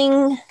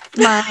filling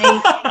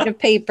my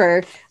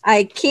paper.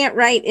 I can't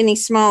write any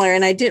smaller,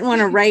 and I didn't want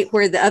to write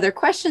where the other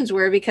questions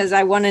were because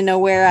I want to know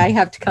where I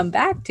have to come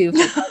back to.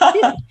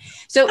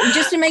 So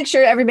just to make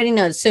sure everybody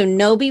knows, so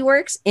Nobi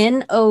works,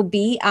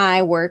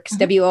 Nobi works,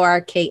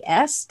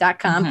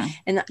 WORKS.com.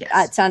 And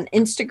it's on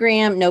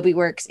Instagram, Nobi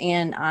works,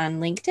 and on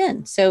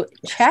LinkedIn. So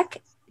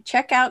check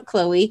out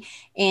Chloé,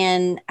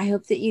 and I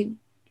hope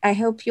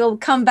you'll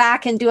come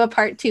back and do a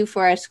part 2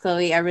 for us,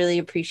 Chloé. I really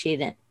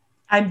appreciate it.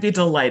 I'd be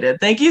delighted.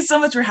 Thank you so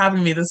much for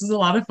having me. This is a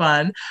lot of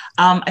fun.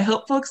 I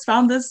hope folks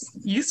found this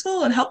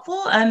useful and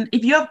helpful. And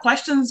if you have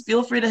questions,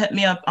 feel free to hit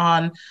me up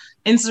on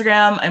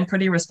Instagram. I'm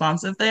pretty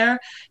responsive there.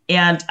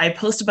 And I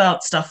post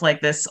about stuff like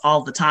this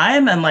all the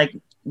time and like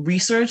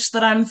research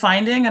that I'm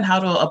finding and how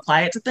to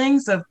apply it to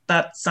things. If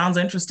that sounds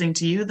interesting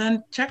to you,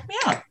 then check me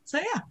out. So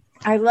yeah.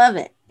 I love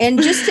it.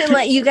 And just to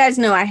let you guys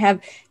know, I have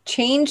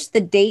changed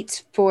the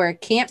dates for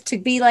camp to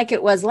be like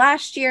it was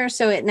last year.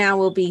 So it now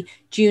will be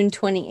June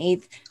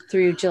 28th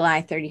through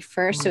July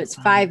 31st. So it's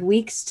 5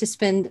 weeks to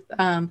spend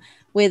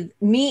with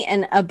me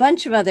and a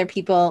bunch of other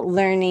people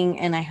learning.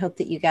 And I hope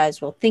that you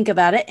guys will think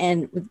about it.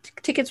 And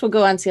tickets will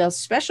go on sale,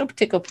 special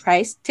tickle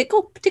price,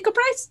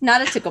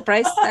 not a tickle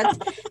price.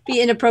 That'd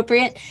be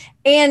inappropriate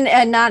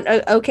and not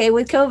okay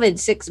with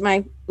COVID.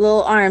 My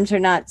little arms are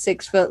not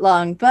 6 foot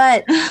long,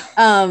 but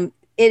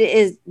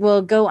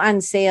will go on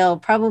sale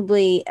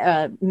probably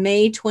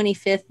May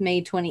 25th,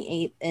 May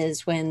 28th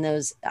is when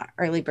those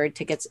early bird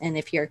tickets. And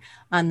if you're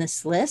on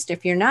this list,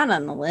 if you're not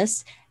on the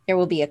list, there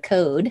will be a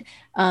code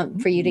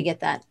for you to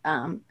get that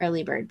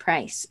early bird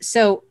price.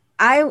 So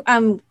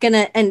I'm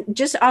gonna, and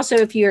just also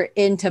if you're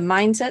into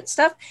mindset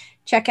stuff,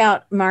 check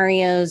out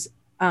Mario's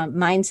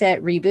mindset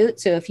reboot.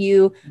 So if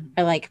you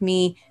are like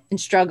me and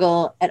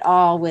struggle at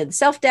all with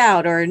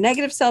self-doubt or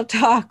negative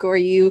self-talk, or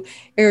you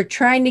are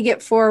trying to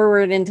get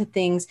forward into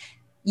things,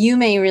 you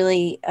may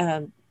really,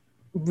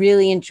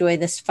 really enjoy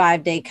this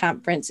 5-day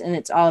conference. And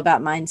it's all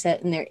about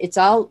mindset, and it's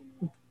all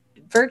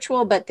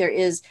virtual, but there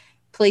is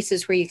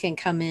places where you can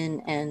come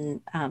in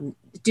and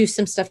do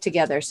some stuff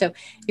together. So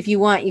if you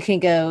want, you can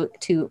go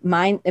to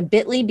bit.ly.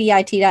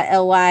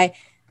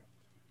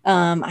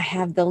 I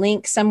have the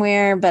link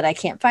somewhere, but I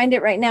can't find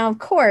it right now, of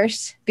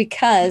course,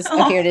 because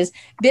here it is,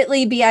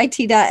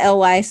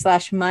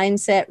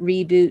 bit.ly/mindset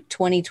reboot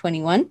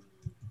 2021.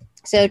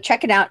 So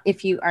check it out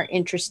if you are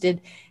interested.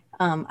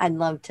 I'd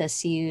love to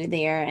see you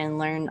there and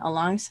learn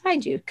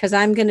alongside you, because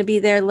I'm going to be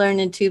there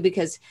learning too,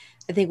 because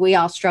I think we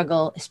all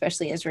struggle,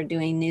 especially as we're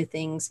doing new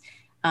things.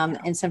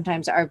 And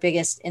sometimes our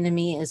biggest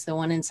enemy is the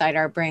one inside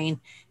our brain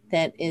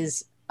that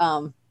is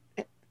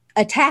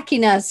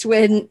attacking us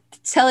when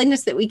telling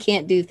us that we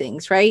can't do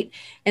things, right?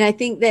 And I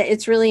think that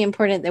it's really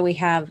important that we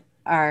have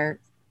our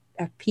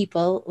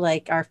people,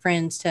 like our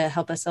friends, to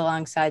help us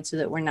alongside so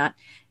that we're not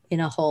in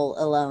a hole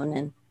alone.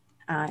 And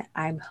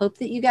I hope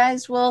that you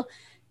guys will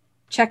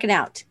check it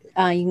out.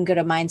 You can go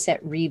to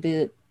Mindset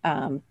Reboot.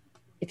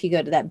 If you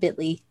go to that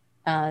bit.ly,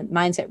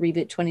 Mindset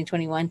Reboot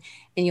 2021,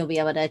 and you'll be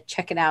able to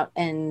check it out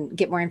and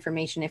get more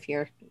information if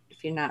you're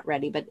not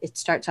ready. But it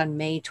starts on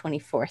May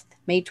 24th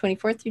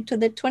through to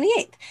the 28th.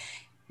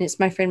 And it's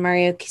my friend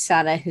Mario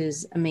Quesada,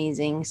 who's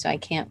amazing. So I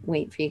can't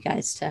wait for you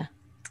guys to,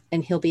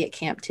 and he'll be at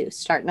camp too,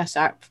 starting us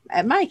out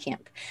at my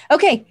camp.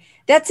 Okay,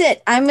 that's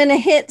it. I'm going to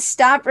hit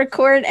stop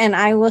record, and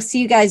I will see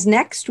you guys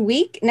next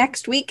week.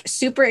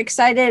 Super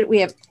excited.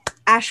 We have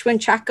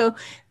Ashwin Chaco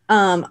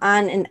on,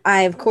 and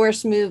I, of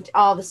course, moved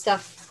all the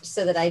stuff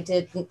so that I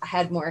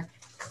had more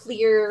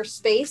clear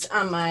space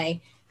on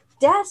my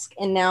desk.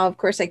 And now, of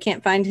course, I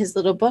can't find his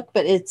little book,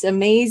 but it's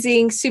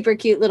amazing, super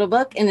cute little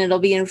book, and it'll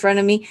be in front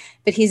of me.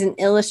 But he's an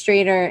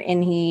illustrator,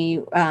 and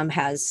he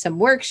has some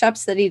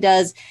workshops that he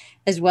does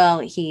as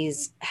well.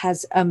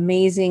 Has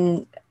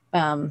amazing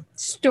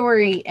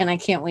story, and I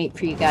can't wait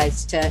for you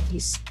guys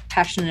he's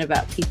passionate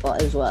about people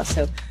as well.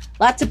 So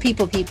lots of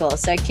people.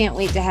 So I can't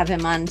wait to have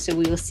him on. So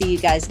we will see you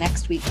guys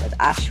next week with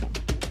Ashwin.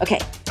 Okay.